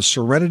called the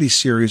Serenity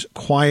Series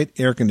Quiet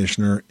Air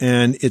Conditioner,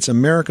 and it's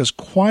America's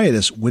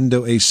quietest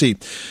window AC.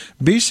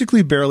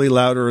 Basically barely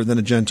louder than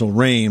a gentle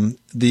rain,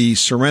 the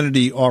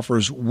Serenity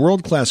offers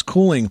world-class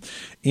cooling,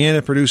 and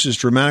it produces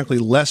dramatically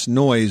less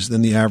noise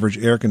than the average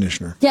air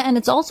conditioner. Yeah, and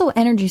it's also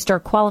Energy Star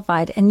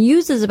qualified and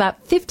uses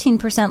about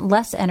 15%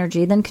 less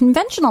energy than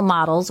conventional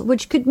models,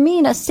 which could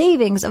mean a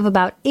savings of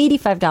about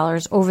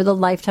 $85 over the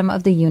lifetime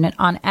of the unit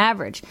on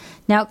average.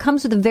 Now, it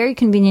comes with a very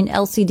convenient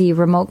LCD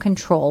remote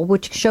control,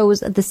 which shows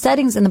the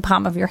settings in the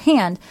palm of your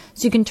hand,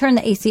 so you can turn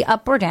the AC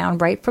up or down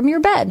right from your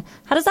bed.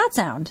 How does that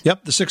sound?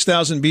 Yep, the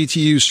 6,000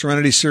 BTU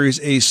Serenity Series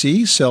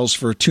AC sells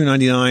for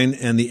 $299,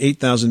 and the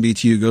 8,000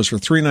 BTU goes for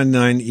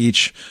 $399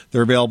 each.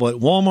 They're available at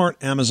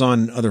Walmart,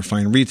 Amazon, and other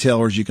fine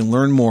retailers. You can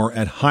learn more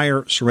at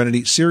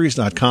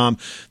HireSerenitySeries.com.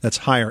 That's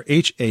Hire,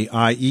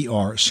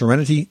 H-A-I-E-R,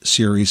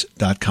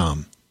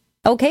 SerenitySeries.com.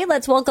 Okay,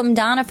 let's welcome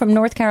Donna from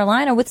North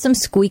Carolina with some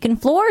squeaking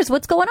floors.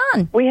 What's going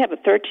on? We have a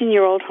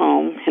 13-year-old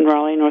home in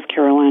Raleigh, North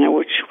Carolina,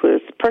 which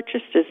was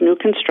purchased as new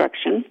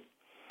construction.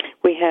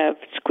 We have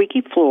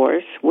squeaky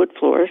floors, wood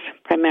floors,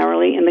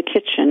 primarily in the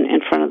kitchen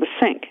in front of the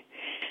sink.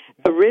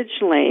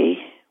 Originally,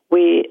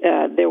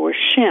 there were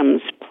shims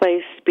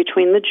placed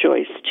between the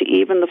joists to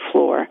even the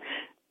floor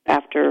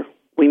after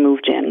we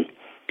moved in.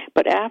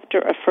 But after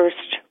a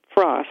first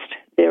frost,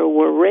 there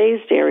were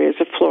raised areas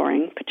of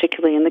flooring,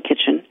 particularly in the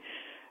kitchen,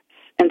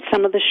 and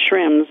some of the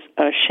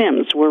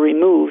shims were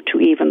removed to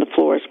even the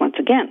floors once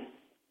again.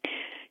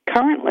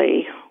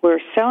 Currently,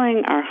 we're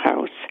selling our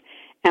house,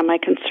 and my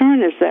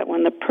concern is that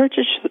when the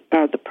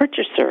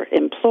purchaser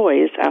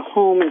employs a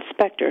home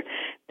inspector,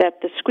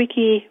 that the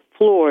squeaky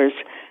floors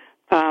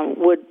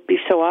would be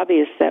so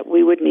obvious that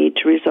we would need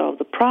to resolve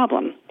the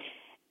problem.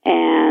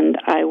 And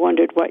I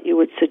wondered what you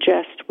would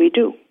suggest we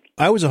do.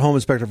 I was a home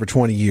inspector for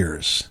 20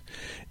 years,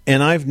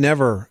 and I've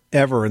never,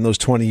 ever in those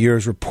 20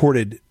 years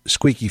reported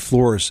squeaky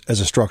floors as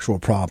a structural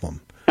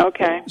problem.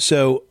 Okay.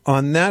 So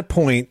on that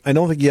point, I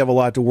don't think you have a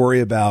lot to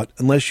worry about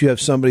unless you have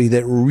somebody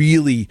that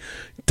really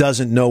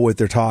doesn't know what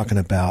they're talking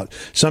about.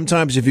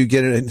 Sometimes if you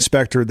get an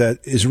inspector that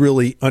is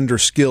really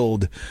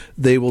underskilled,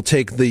 they will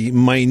take the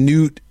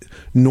minute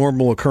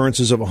normal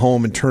occurrences of a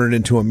home and turn it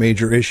into a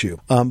major issue.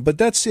 But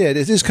that said,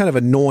 it is kind of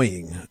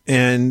annoying,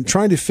 and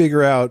trying to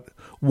figure out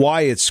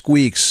why it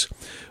squeaks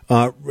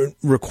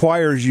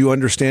requires you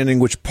understanding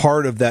which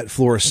part of that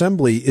floor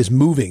assembly is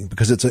moving,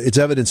 because it's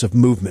evidence of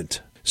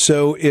movement.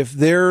 So if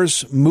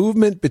there's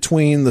movement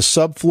between the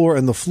subfloor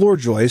and the floor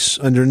joists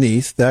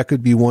underneath, that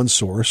could be one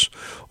source.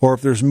 Or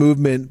if there's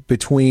movement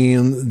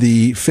between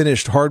the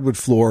finished hardwood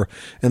floor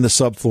and the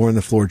subfloor and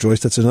the floor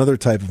joist, that's another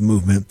type of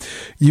movement.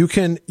 You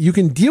can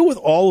deal with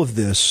all of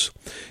this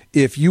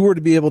if you were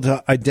to be able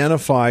to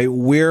identify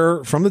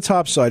where, from the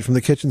top side, from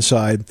the kitchen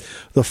side,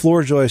 the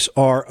floor joists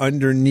are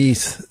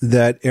underneath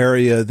that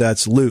area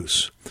that's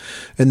loose.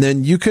 And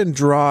then you can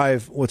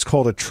drive what's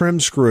called a trim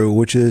screw,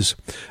 which is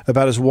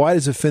about as wide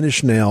as a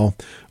finish nail,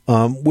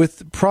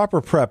 with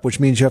proper prep, which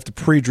means you have to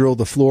pre-drill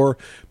the floor.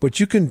 But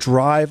you can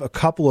drive a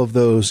couple of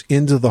those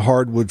into the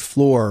hardwood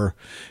floor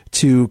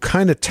to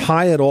kind of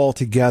tie it all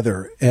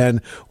together.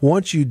 And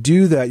once you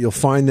do that, you'll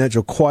find that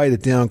you'll quiet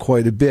it down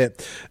quite a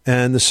bit.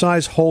 And the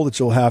size hole that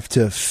you'll have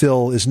to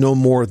fill is no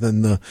more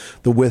than the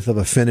width of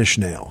a finish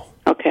nail.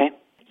 Okay.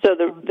 So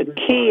the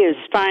key is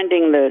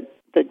finding the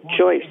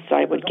joists,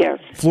 I would guess.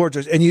 Floor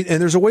joists. And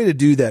there's a way to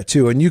do that,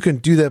 too. And you can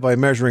do that by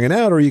measuring it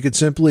out, or you could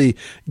simply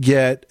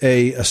get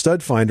a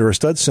stud finder, a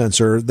stud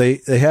sensor. They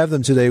have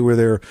them today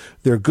where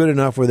they're good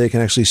enough where they can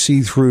actually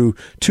see through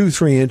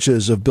 2-3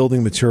 inches of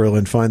building material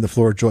and find the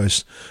floor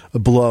joists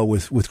below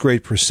with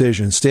great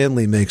precision.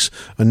 Stanley makes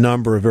a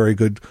number of very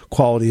good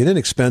quality and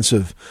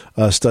inexpensive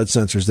stud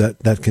sensors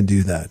that can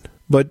do that.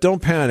 But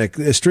don't panic.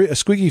 A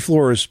squeaky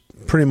floor is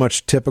pretty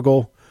much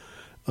typical.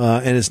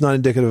 And it's not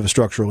indicative of a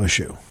structural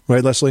issue.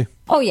 Right, Leslie?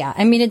 Oh, yeah.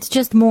 I mean, it's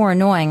just more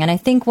annoying. And I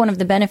think one of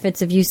the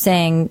benefits of you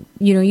saying,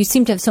 you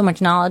seem to have so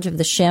much knowledge of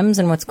the shims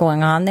and what's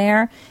going on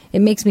there,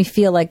 it makes me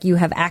feel like you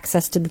have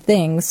access to the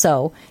things,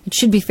 so it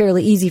should be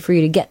fairly easy for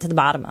you to get to the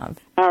bottom of.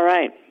 All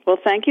right. Well,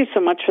 thank you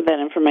so much for that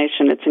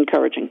information. It's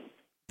encouraging.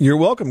 You're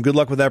welcome. Good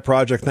luck with that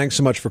project. Thanks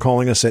so much for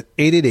calling us at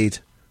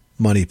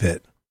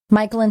 888-MONEY-PIT.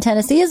 Michael in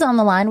Tennessee is on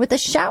the line with a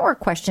shower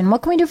question.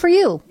 What can we do for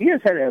you? You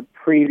guys had a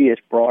previous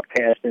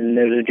broadcast, and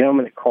there was a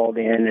gentleman that called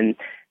in and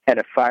had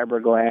a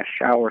fiberglass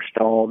shower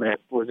stall that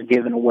was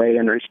given away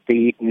under his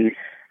feet, and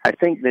I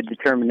think the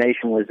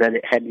determination was that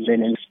it hadn't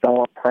been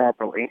installed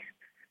properly.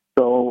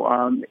 So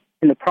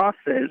in the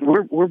process,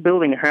 we're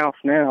building a house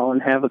now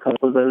and have a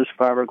couple of those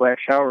fiberglass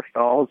shower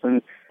stalls,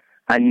 and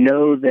I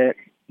know that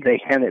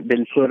they haven't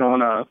been put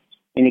on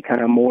any kind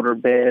of mortar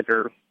bed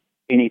or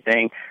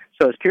anything.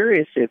 So I was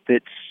curious if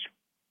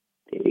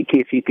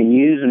you can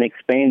use an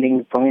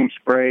expanding foam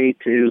spray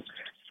to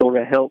sort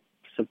of help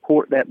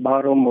support that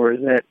bottom, or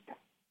is that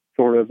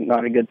sort of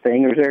not a good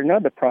thing? Or is there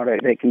another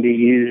product that can be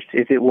used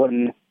if it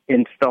wasn't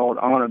installed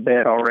on a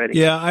bed already?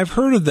 Yeah, I've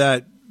heard of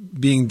that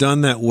being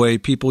done that way.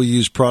 People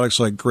use products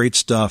like Great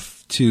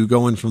Stuff to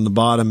go in from the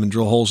bottom and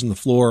drill holes in the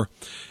floor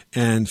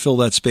and fill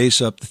that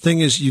space up. The thing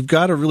is, you've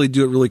got to really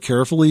do it really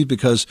carefully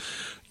because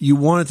you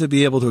want it to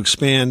be able to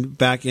expand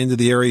back into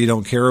the area you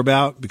don't care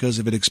about, because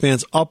if it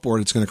expands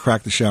upward, it's going to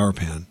crack the shower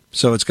pan.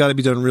 So it's got to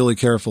be done really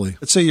carefully.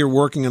 Let's say you're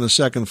working on a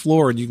second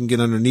floor and you can get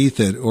underneath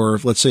it, or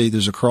if, let's say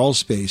there's a crawl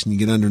space and you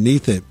get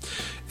underneath it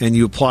and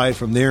you apply it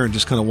from there and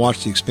just kind of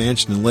watch the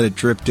expansion and let it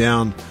drip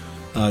down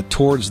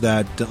towards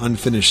that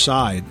unfinished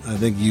side. I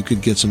think you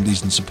could get some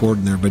decent support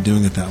in there by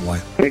doing it that way.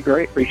 Okay,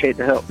 great. Appreciate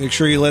the help. Make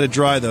sure you let it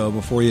dry, though,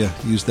 before you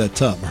use that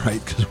tub, right?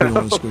 Because we don't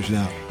want to squish it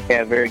out.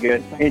 Yeah, very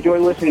good. Enjoy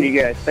listening to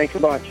you guys. Thanks a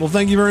bunch. Well,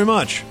 thank you very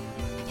much.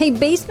 Hey,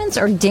 basements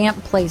are damp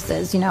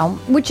places,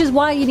 which is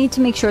why you need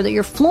to make sure that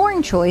your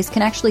flooring choice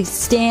can actually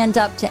stand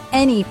up to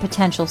any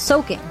potential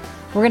soaking.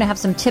 We're going to have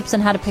some tips on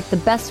how to pick the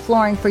best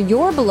flooring for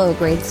your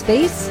below-grade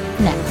space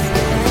next.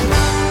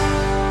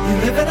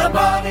 You live in a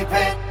money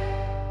pit.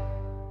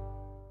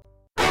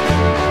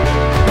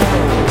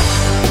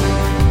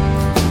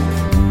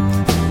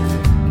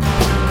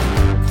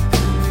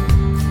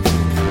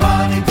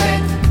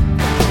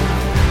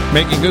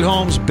 Making good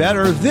homes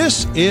better.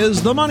 This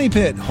is the Money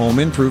Pit Home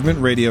Improvement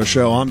Radio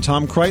Show. I'm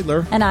Tom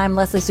Kreitler. And I'm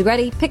Leslie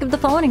Sugretti. Pick up the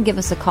phone and give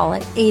us a call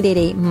at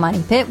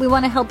 888-MONEY-PIT. We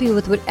want to help you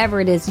with whatever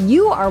it is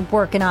you are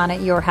working on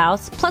at your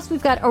house. Plus,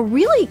 we've got a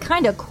really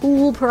kind of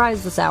cool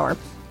prize this hour.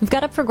 We've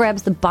got up for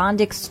grabs the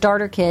Bondic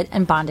starter kit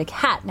and Bondic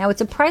hat. Now,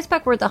 it's a price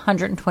pack worth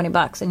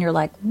 $120, and you're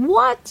like,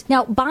 what?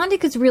 Now,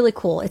 Bondic is really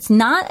cool. It's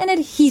not an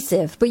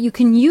adhesive, but you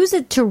can use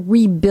it to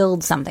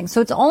rebuild something.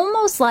 So it's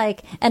almost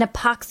like an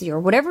epoxy or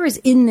whatever is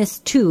in this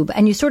tube,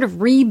 and you sort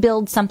of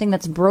rebuild something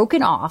that's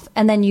broken off,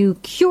 and then you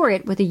cure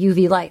it with a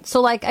UV light.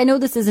 So, I know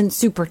this isn't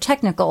super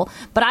technical,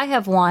 but I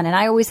have one, and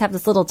I always have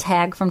this little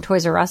tag from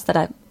Toys R Us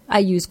that I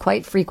use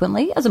quite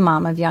frequently as a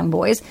mom of young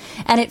boys,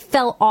 and it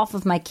fell off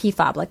of my key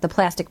fob, like the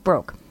plastic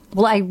broke.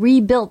 Well, I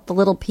rebuilt the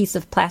little piece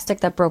of plastic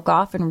that broke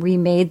off and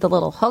remade the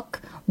little hook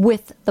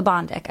with the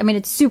Bondic. I mean,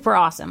 it's super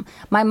awesome.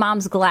 My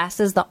mom's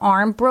glasses, the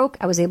arm broke.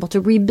 I was able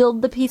to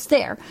rebuild the piece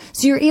there.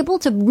 So you're able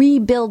to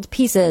rebuild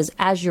pieces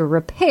as your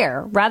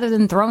repair rather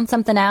than throwing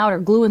something out or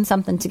gluing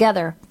something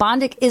together.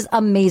 Bondic is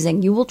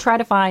amazing. You will try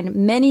to find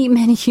many,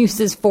 many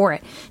uses for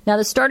it. Now,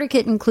 the starter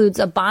kit includes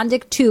a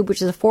Bondic tube,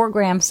 which is a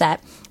 4-gram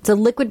set. It's a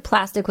liquid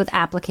plastic with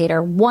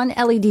applicator, 1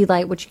 LED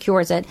light, which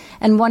cures it,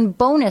 and 1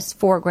 bonus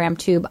 4-gram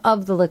tube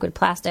of the liquid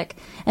plastic.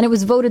 And it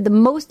was voted the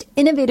most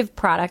innovative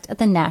product at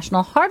the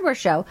National Hardware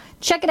Show.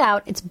 Check it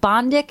out. It's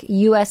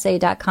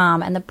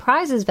bondicusa.com, and the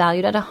prize is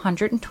valued at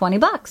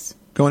 $120.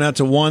 Going out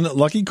to one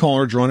lucky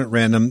caller drawn at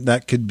random.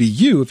 That could be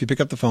you if you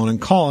pick up the phone and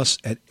call us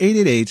at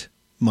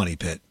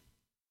 888-MONEY-PIT.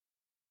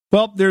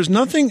 Well, there's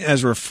nothing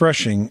as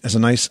refreshing as a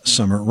nice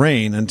summer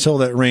rain until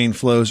that rain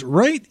flows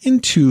right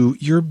into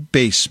your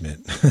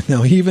basement.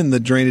 Now, even the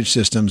drainage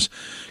systems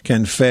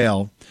can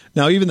fail.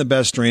 Now, even the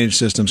best drainage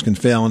systems can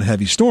fail in a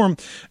heavy storm,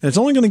 and it's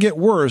only going to get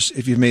worse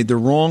if you've made the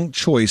wrong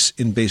choice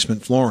in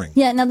basement flooring.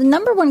 Yeah, now the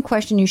number one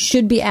question you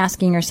should be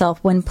asking yourself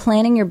when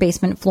planning your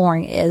basement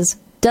flooring is,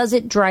 Does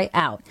it dry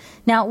out?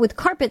 Now, with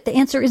carpet, the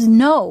answer is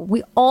no.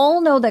 We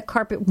all know that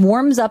carpet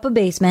warms up a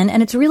basement,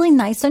 and it's really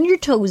nice on your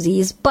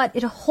toesies, but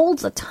it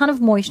holds a ton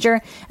of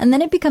moisture, and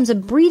then it becomes a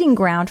breeding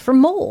ground for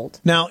mold.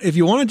 Now, if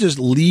you want to just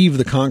leave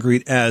the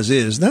concrete as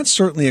is, that's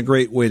certainly a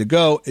great way to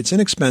go. It's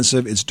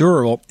inexpensive, it's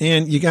durable,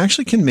 and you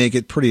actually can make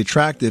it pretty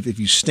attractive if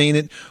you stain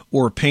it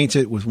or paint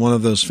it with one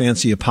of those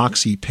fancy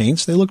epoxy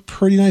paints. They look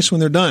pretty nice when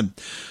they're done.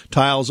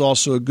 Tile is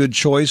also a good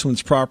choice when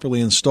it's properly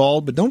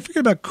installed, but don't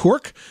forget about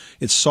cork.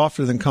 It's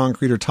softer than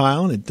concrete or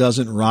tile, and it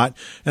doesn't rot.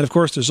 And, of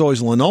course, there's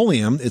always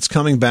linoleum. It's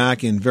coming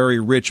back in very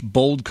rich,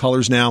 bold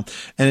colors now,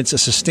 and it's a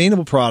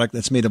sustainable product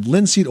that's made of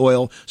linseed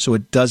oil, so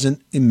it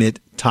doesn't emit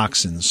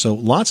toxins. So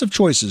lots of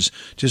choices.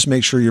 Just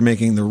make sure you're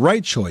making the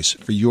right choice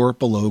for your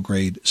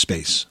below-grade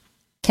space.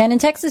 Ken in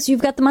Texas,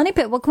 you've got the Money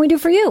Pit. What can we do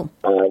for you?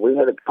 We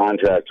had a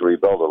contract to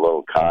rebuild a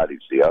little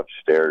cottage. The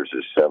upstairs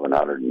is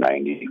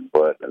 790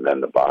 foot, and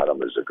then the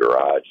bottom is a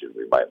garage, and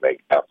we might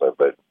make half of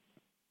it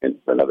into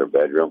another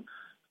bedroom.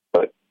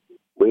 But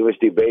we was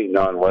debating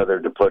on whether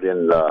to put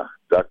in the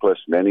ductless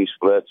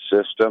mini-split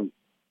system,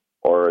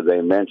 or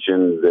they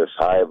mentioned this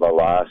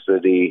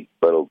high-velocity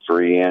little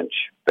 3-inch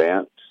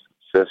vent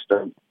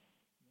system.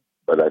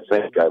 But I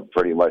think I'm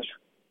pretty much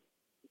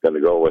going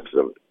to go with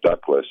the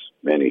ductless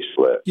mini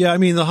split. Yeah, I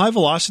mean, the high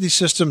velocity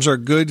systems are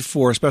good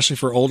for, especially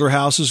for older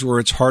houses where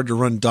it's hard to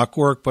run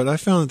ductwork, but I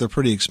found that they're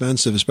pretty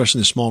expensive, especially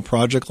in a small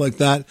project like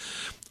that.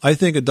 I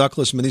think a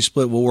ductless mini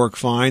split will work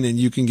fine, and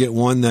you can get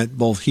one that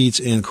both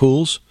heats and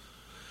cools.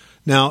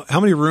 Now,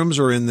 how many rooms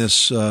are in this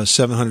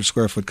 700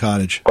 square foot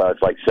cottage? Well,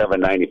 it's like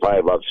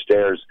 795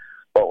 upstairs,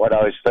 but what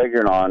I was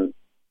figuring on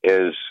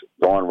is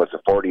going with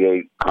the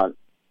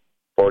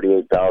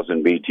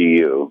 48,000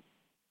 BTU.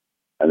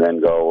 And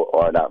then go,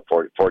 or not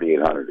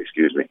 4,800,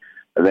 excuse me,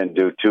 and then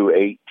do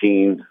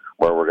 218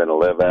 where we're going to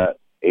live at,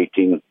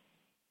 18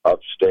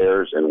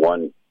 upstairs and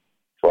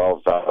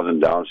 12,000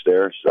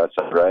 downstairs. Does that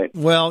sound right?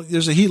 Well,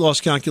 there's a heat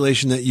loss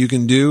calculation that you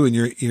can do, and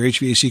your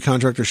HVAC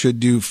contractor should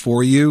do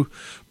for you.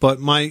 But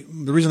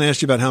the reason I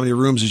asked you about how many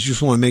rooms is you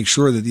just want to make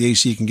sure that the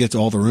AC can get to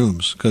all the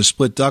rooms, because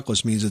split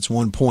ductless means it's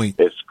 1 point.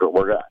 It's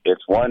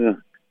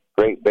one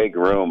great big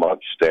room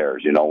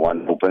upstairs,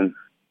 one open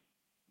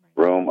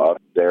room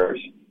upstairs.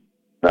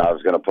 Now, I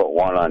was going to put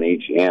one on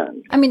each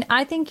end. I mean,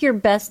 I think you're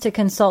best to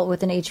consult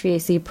with an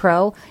HVAC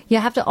pro. You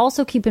have to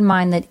also keep in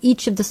mind that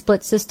each of the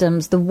split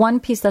systems, the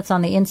one piece that's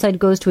on the inside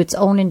goes to its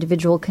own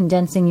individual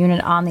condensing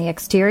unit on the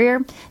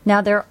exterior.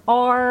 Now, there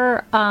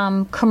are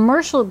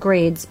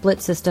commercial-grade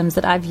split systems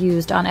that I've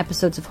used on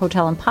episodes of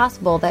Hotel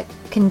Impossible that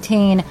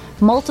contain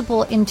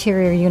multiple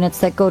interior units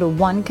that go to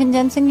one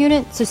condensing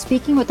unit. So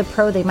speaking with a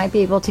pro, they might be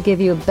able to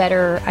give you a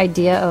better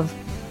idea of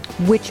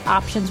which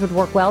options would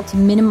work well to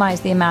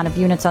minimize the amount of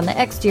units on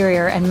the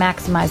exterior and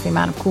maximize the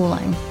amount of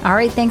cooling. All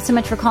right, thanks so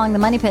much for calling the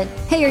Money Pit.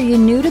 Hey, are you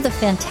new to the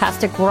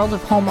fantastic world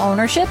of home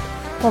ownership?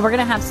 Well, we're going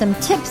to have some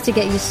tips to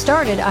get you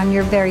started on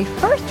your very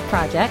first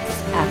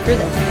projects after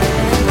this.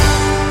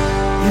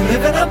 You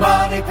live in a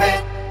money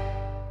pit.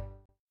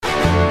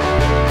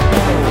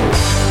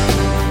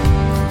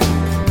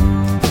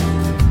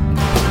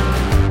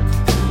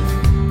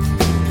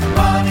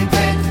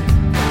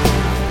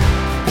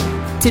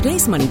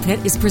 Today's Money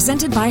Pit is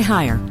presented by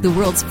Haier, the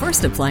world's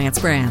first appliance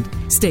brand.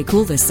 Stay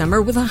cool this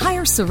summer with a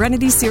Haier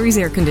Serenity Series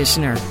air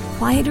conditioner.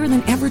 Quieter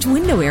than average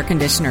window air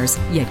conditioners,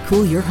 yet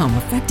cool your home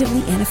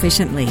effectively and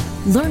efficiently.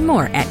 Learn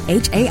more at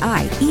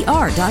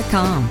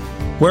HAIER.com.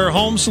 Where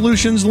home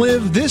solutions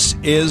live, this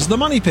is the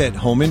Money Pit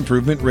Home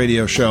Improvement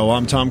Radio Show.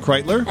 I'm Tom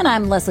Kreitler. And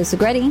I'm Leslie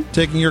Segretti.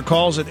 Taking your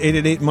calls at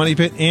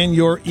 888-MONEY-PIT and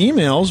your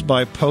emails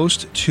by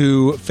post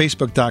to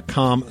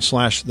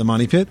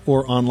facebook.com/themoneypit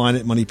or online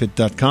at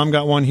moneypit.com.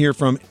 Got one here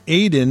from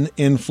Aiden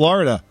in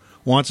Florida.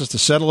 Wants us to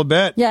settle a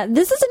bet. Yeah,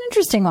 this is an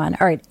interesting one.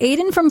 All right,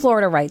 Aiden from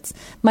Florida writes,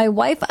 my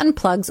wife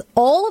unplugs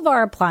all of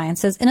our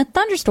appliances in a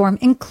thunderstorm,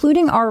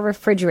 including our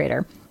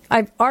refrigerator.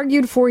 I've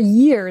argued for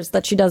years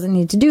that she doesn't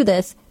need to do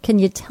this. Can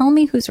you tell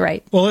me who's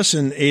right? Well,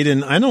 listen,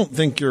 Aiden, I don't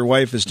think your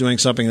wife is doing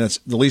something that's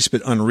the least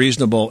bit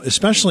unreasonable,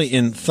 especially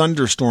in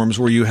thunderstorms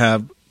where you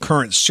have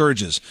current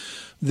surges.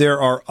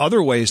 There are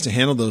other ways to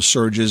handle those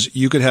surges.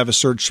 You could have a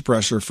surge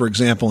suppressor, for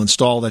example,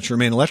 installed at your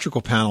main electrical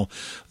panel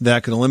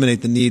that could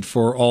eliminate the need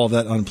for all of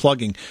that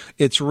unplugging.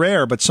 It's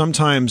rare, but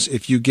sometimes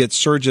if you get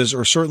surges,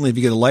 or certainly if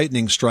you get a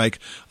lightning strike,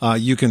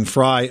 you can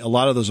fry a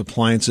lot of those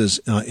appliances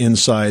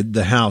inside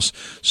the house.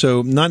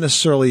 So not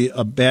necessarily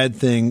a bad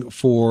thing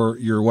for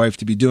your wife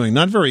to be doing.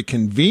 Not very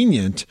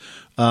convenient,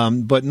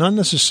 but not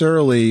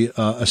necessarily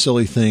a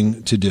silly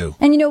thing to do.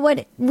 And you know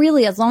what?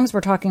 Really, as long as we're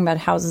talking about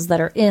houses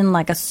that are in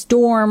like a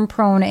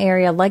storm-prone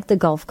area like the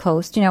Gulf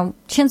Coast,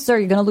 chances are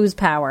you're going to lose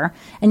power.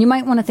 And you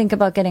might want to think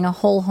about getting a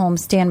whole home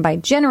standby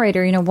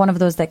generator, one of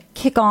those that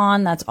kick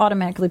on, that's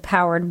automatically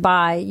powered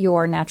by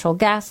your natural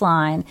gas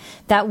line,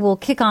 that will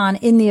kick on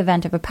in the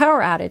event of a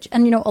power outage.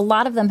 And, a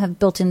lot of them have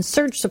built-in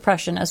surge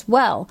suppression as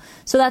well.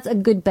 So that's a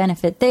good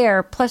benefit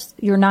there. Plus,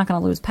 you're not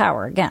going to lose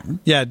power again.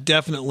 Yeah,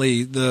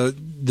 definitely.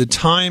 the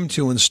time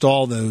to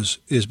install those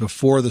is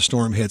before the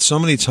storm hits. So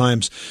many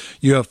times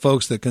you have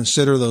folks that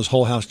consider those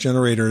whole house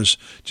generators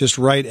just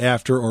right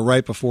after or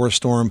right before a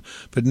storm.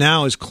 But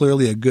now is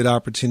clearly a good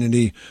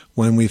opportunity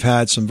when we've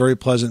had some very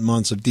pleasant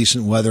months of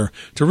decent weather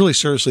to really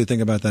seriously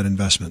think about that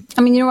investment.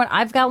 I mean, you know what?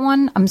 I've got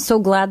one. I'm so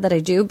glad that I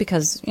do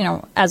because, you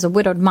know, as a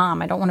widowed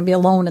mom, I don't want to be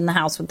alone in the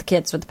house with the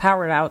kids with the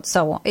power out.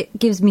 So it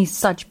gives me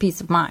such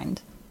peace of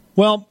mind.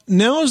 Well,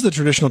 now is the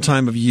traditional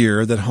time of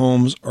year that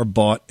homes are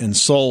bought and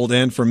sold,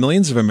 and for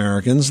millions of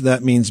Americans,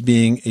 that means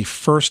being a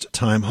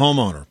first-time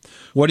homeowner.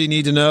 What do you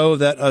need to know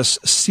that us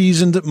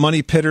seasoned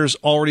money pitters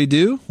already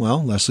do?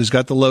 Well, Leslie's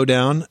got the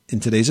lowdown in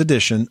today's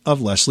edition of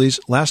Leslie's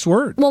Last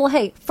Word. Well,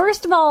 hey,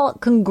 first of all,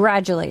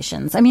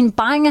 congratulations. I mean,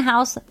 buying a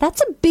house,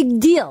 that's a big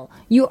deal.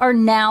 You are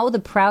now the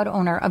proud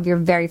owner of your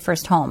very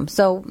first home.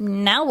 So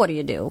now what do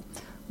you do?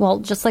 Well,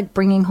 just like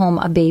bringing home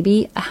a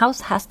baby, a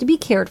house has to be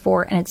cared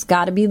for and it's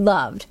got to be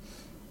loved.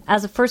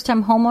 As a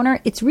first-time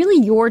homeowner, it's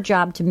really your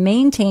job to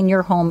maintain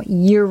your home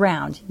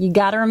year-round. You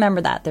got to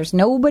remember that. There's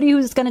nobody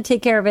who's going to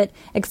take care of it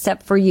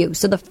except for you.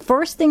 So the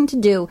first thing to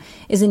do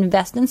is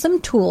invest in some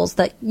tools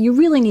that you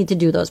really need to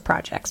do those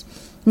projects.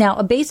 Now,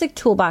 a basic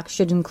toolbox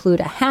should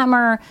include a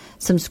hammer,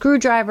 some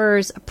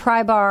screwdrivers, a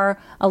pry bar,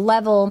 a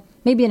level,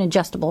 maybe an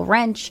adjustable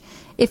wrench.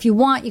 If you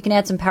want, you can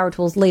add some power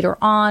tools later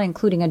on,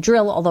 including a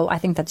drill, although I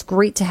think that's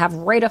great to have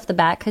right off the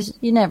bat because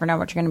you never know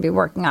what you're going to be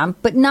working on,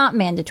 but not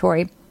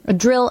mandatory. A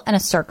drill, and a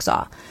circ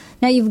saw.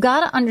 Now, you've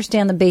got to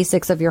understand the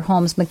basics of your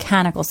home's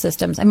mechanical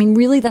systems. I mean,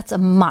 really, that's a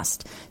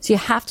must. So you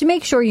have to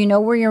make sure you know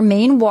where your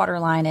main water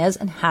line is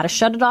and how to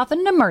shut it off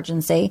in an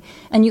emergency.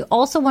 And you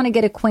also want to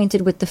get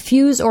acquainted with the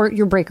fuse or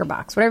your breaker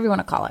box, whatever you want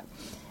to call it.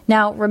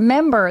 Now,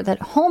 remember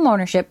that home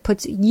ownership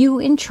puts you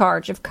in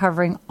charge of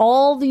covering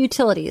all the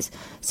utilities.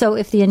 So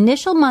if the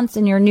initial months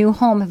in your new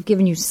home have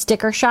given you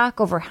sticker shock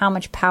over how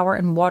much power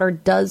and water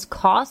does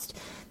cost,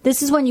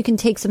 this is when you can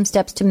take some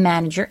steps to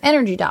manage your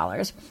energy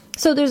dollars.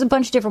 So there's a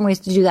bunch of different ways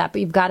to do that,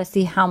 but you've got to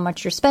see how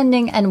much you're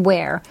spending and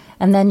where,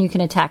 and then you can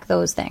attack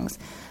those things.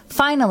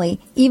 Finally,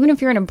 even if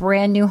you're in a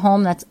brand new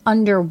home that's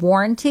under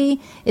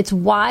warranty, it's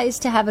wise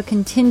to have a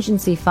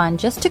contingency fund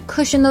just to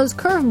cushion those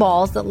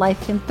curveballs that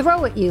life can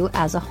throw at you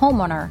as a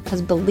homeowner.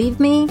 Because believe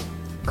me,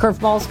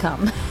 curveballs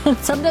come.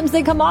 Sometimes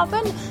they come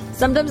often,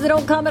 sometimes they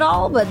don't come at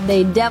all, but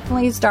they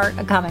definitely start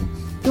coming.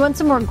 If you want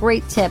some more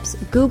great tips,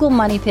 Google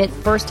Money Pit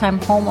First-Time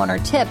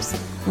Homeowner Tips,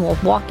 and we'll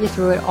walk you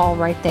through it all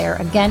right there.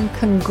 Again,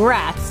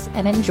 congrats,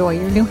 and enjoy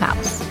your new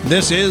house.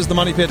 This is the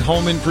Money Pit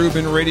Home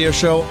Improvement Radio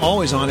Show,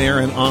 always on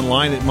air and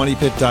online at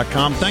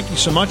moneypit.com. Thank you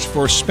so much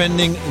for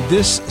spending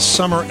this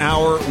summer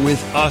hour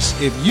with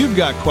us. If you've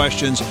got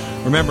questions,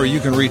 remember you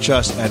can reach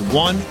us at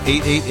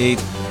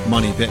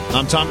 1-888-MONEYPIT.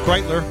 I'm Tom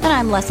Kreitler. And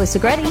I'm Leslie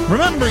Segretti.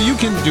 Remember, you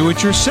can do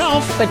it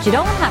yourself, but you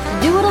don't have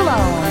to do it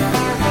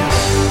alone.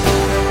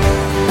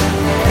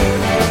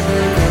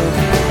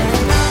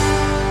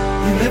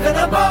 Live in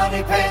a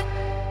money pit.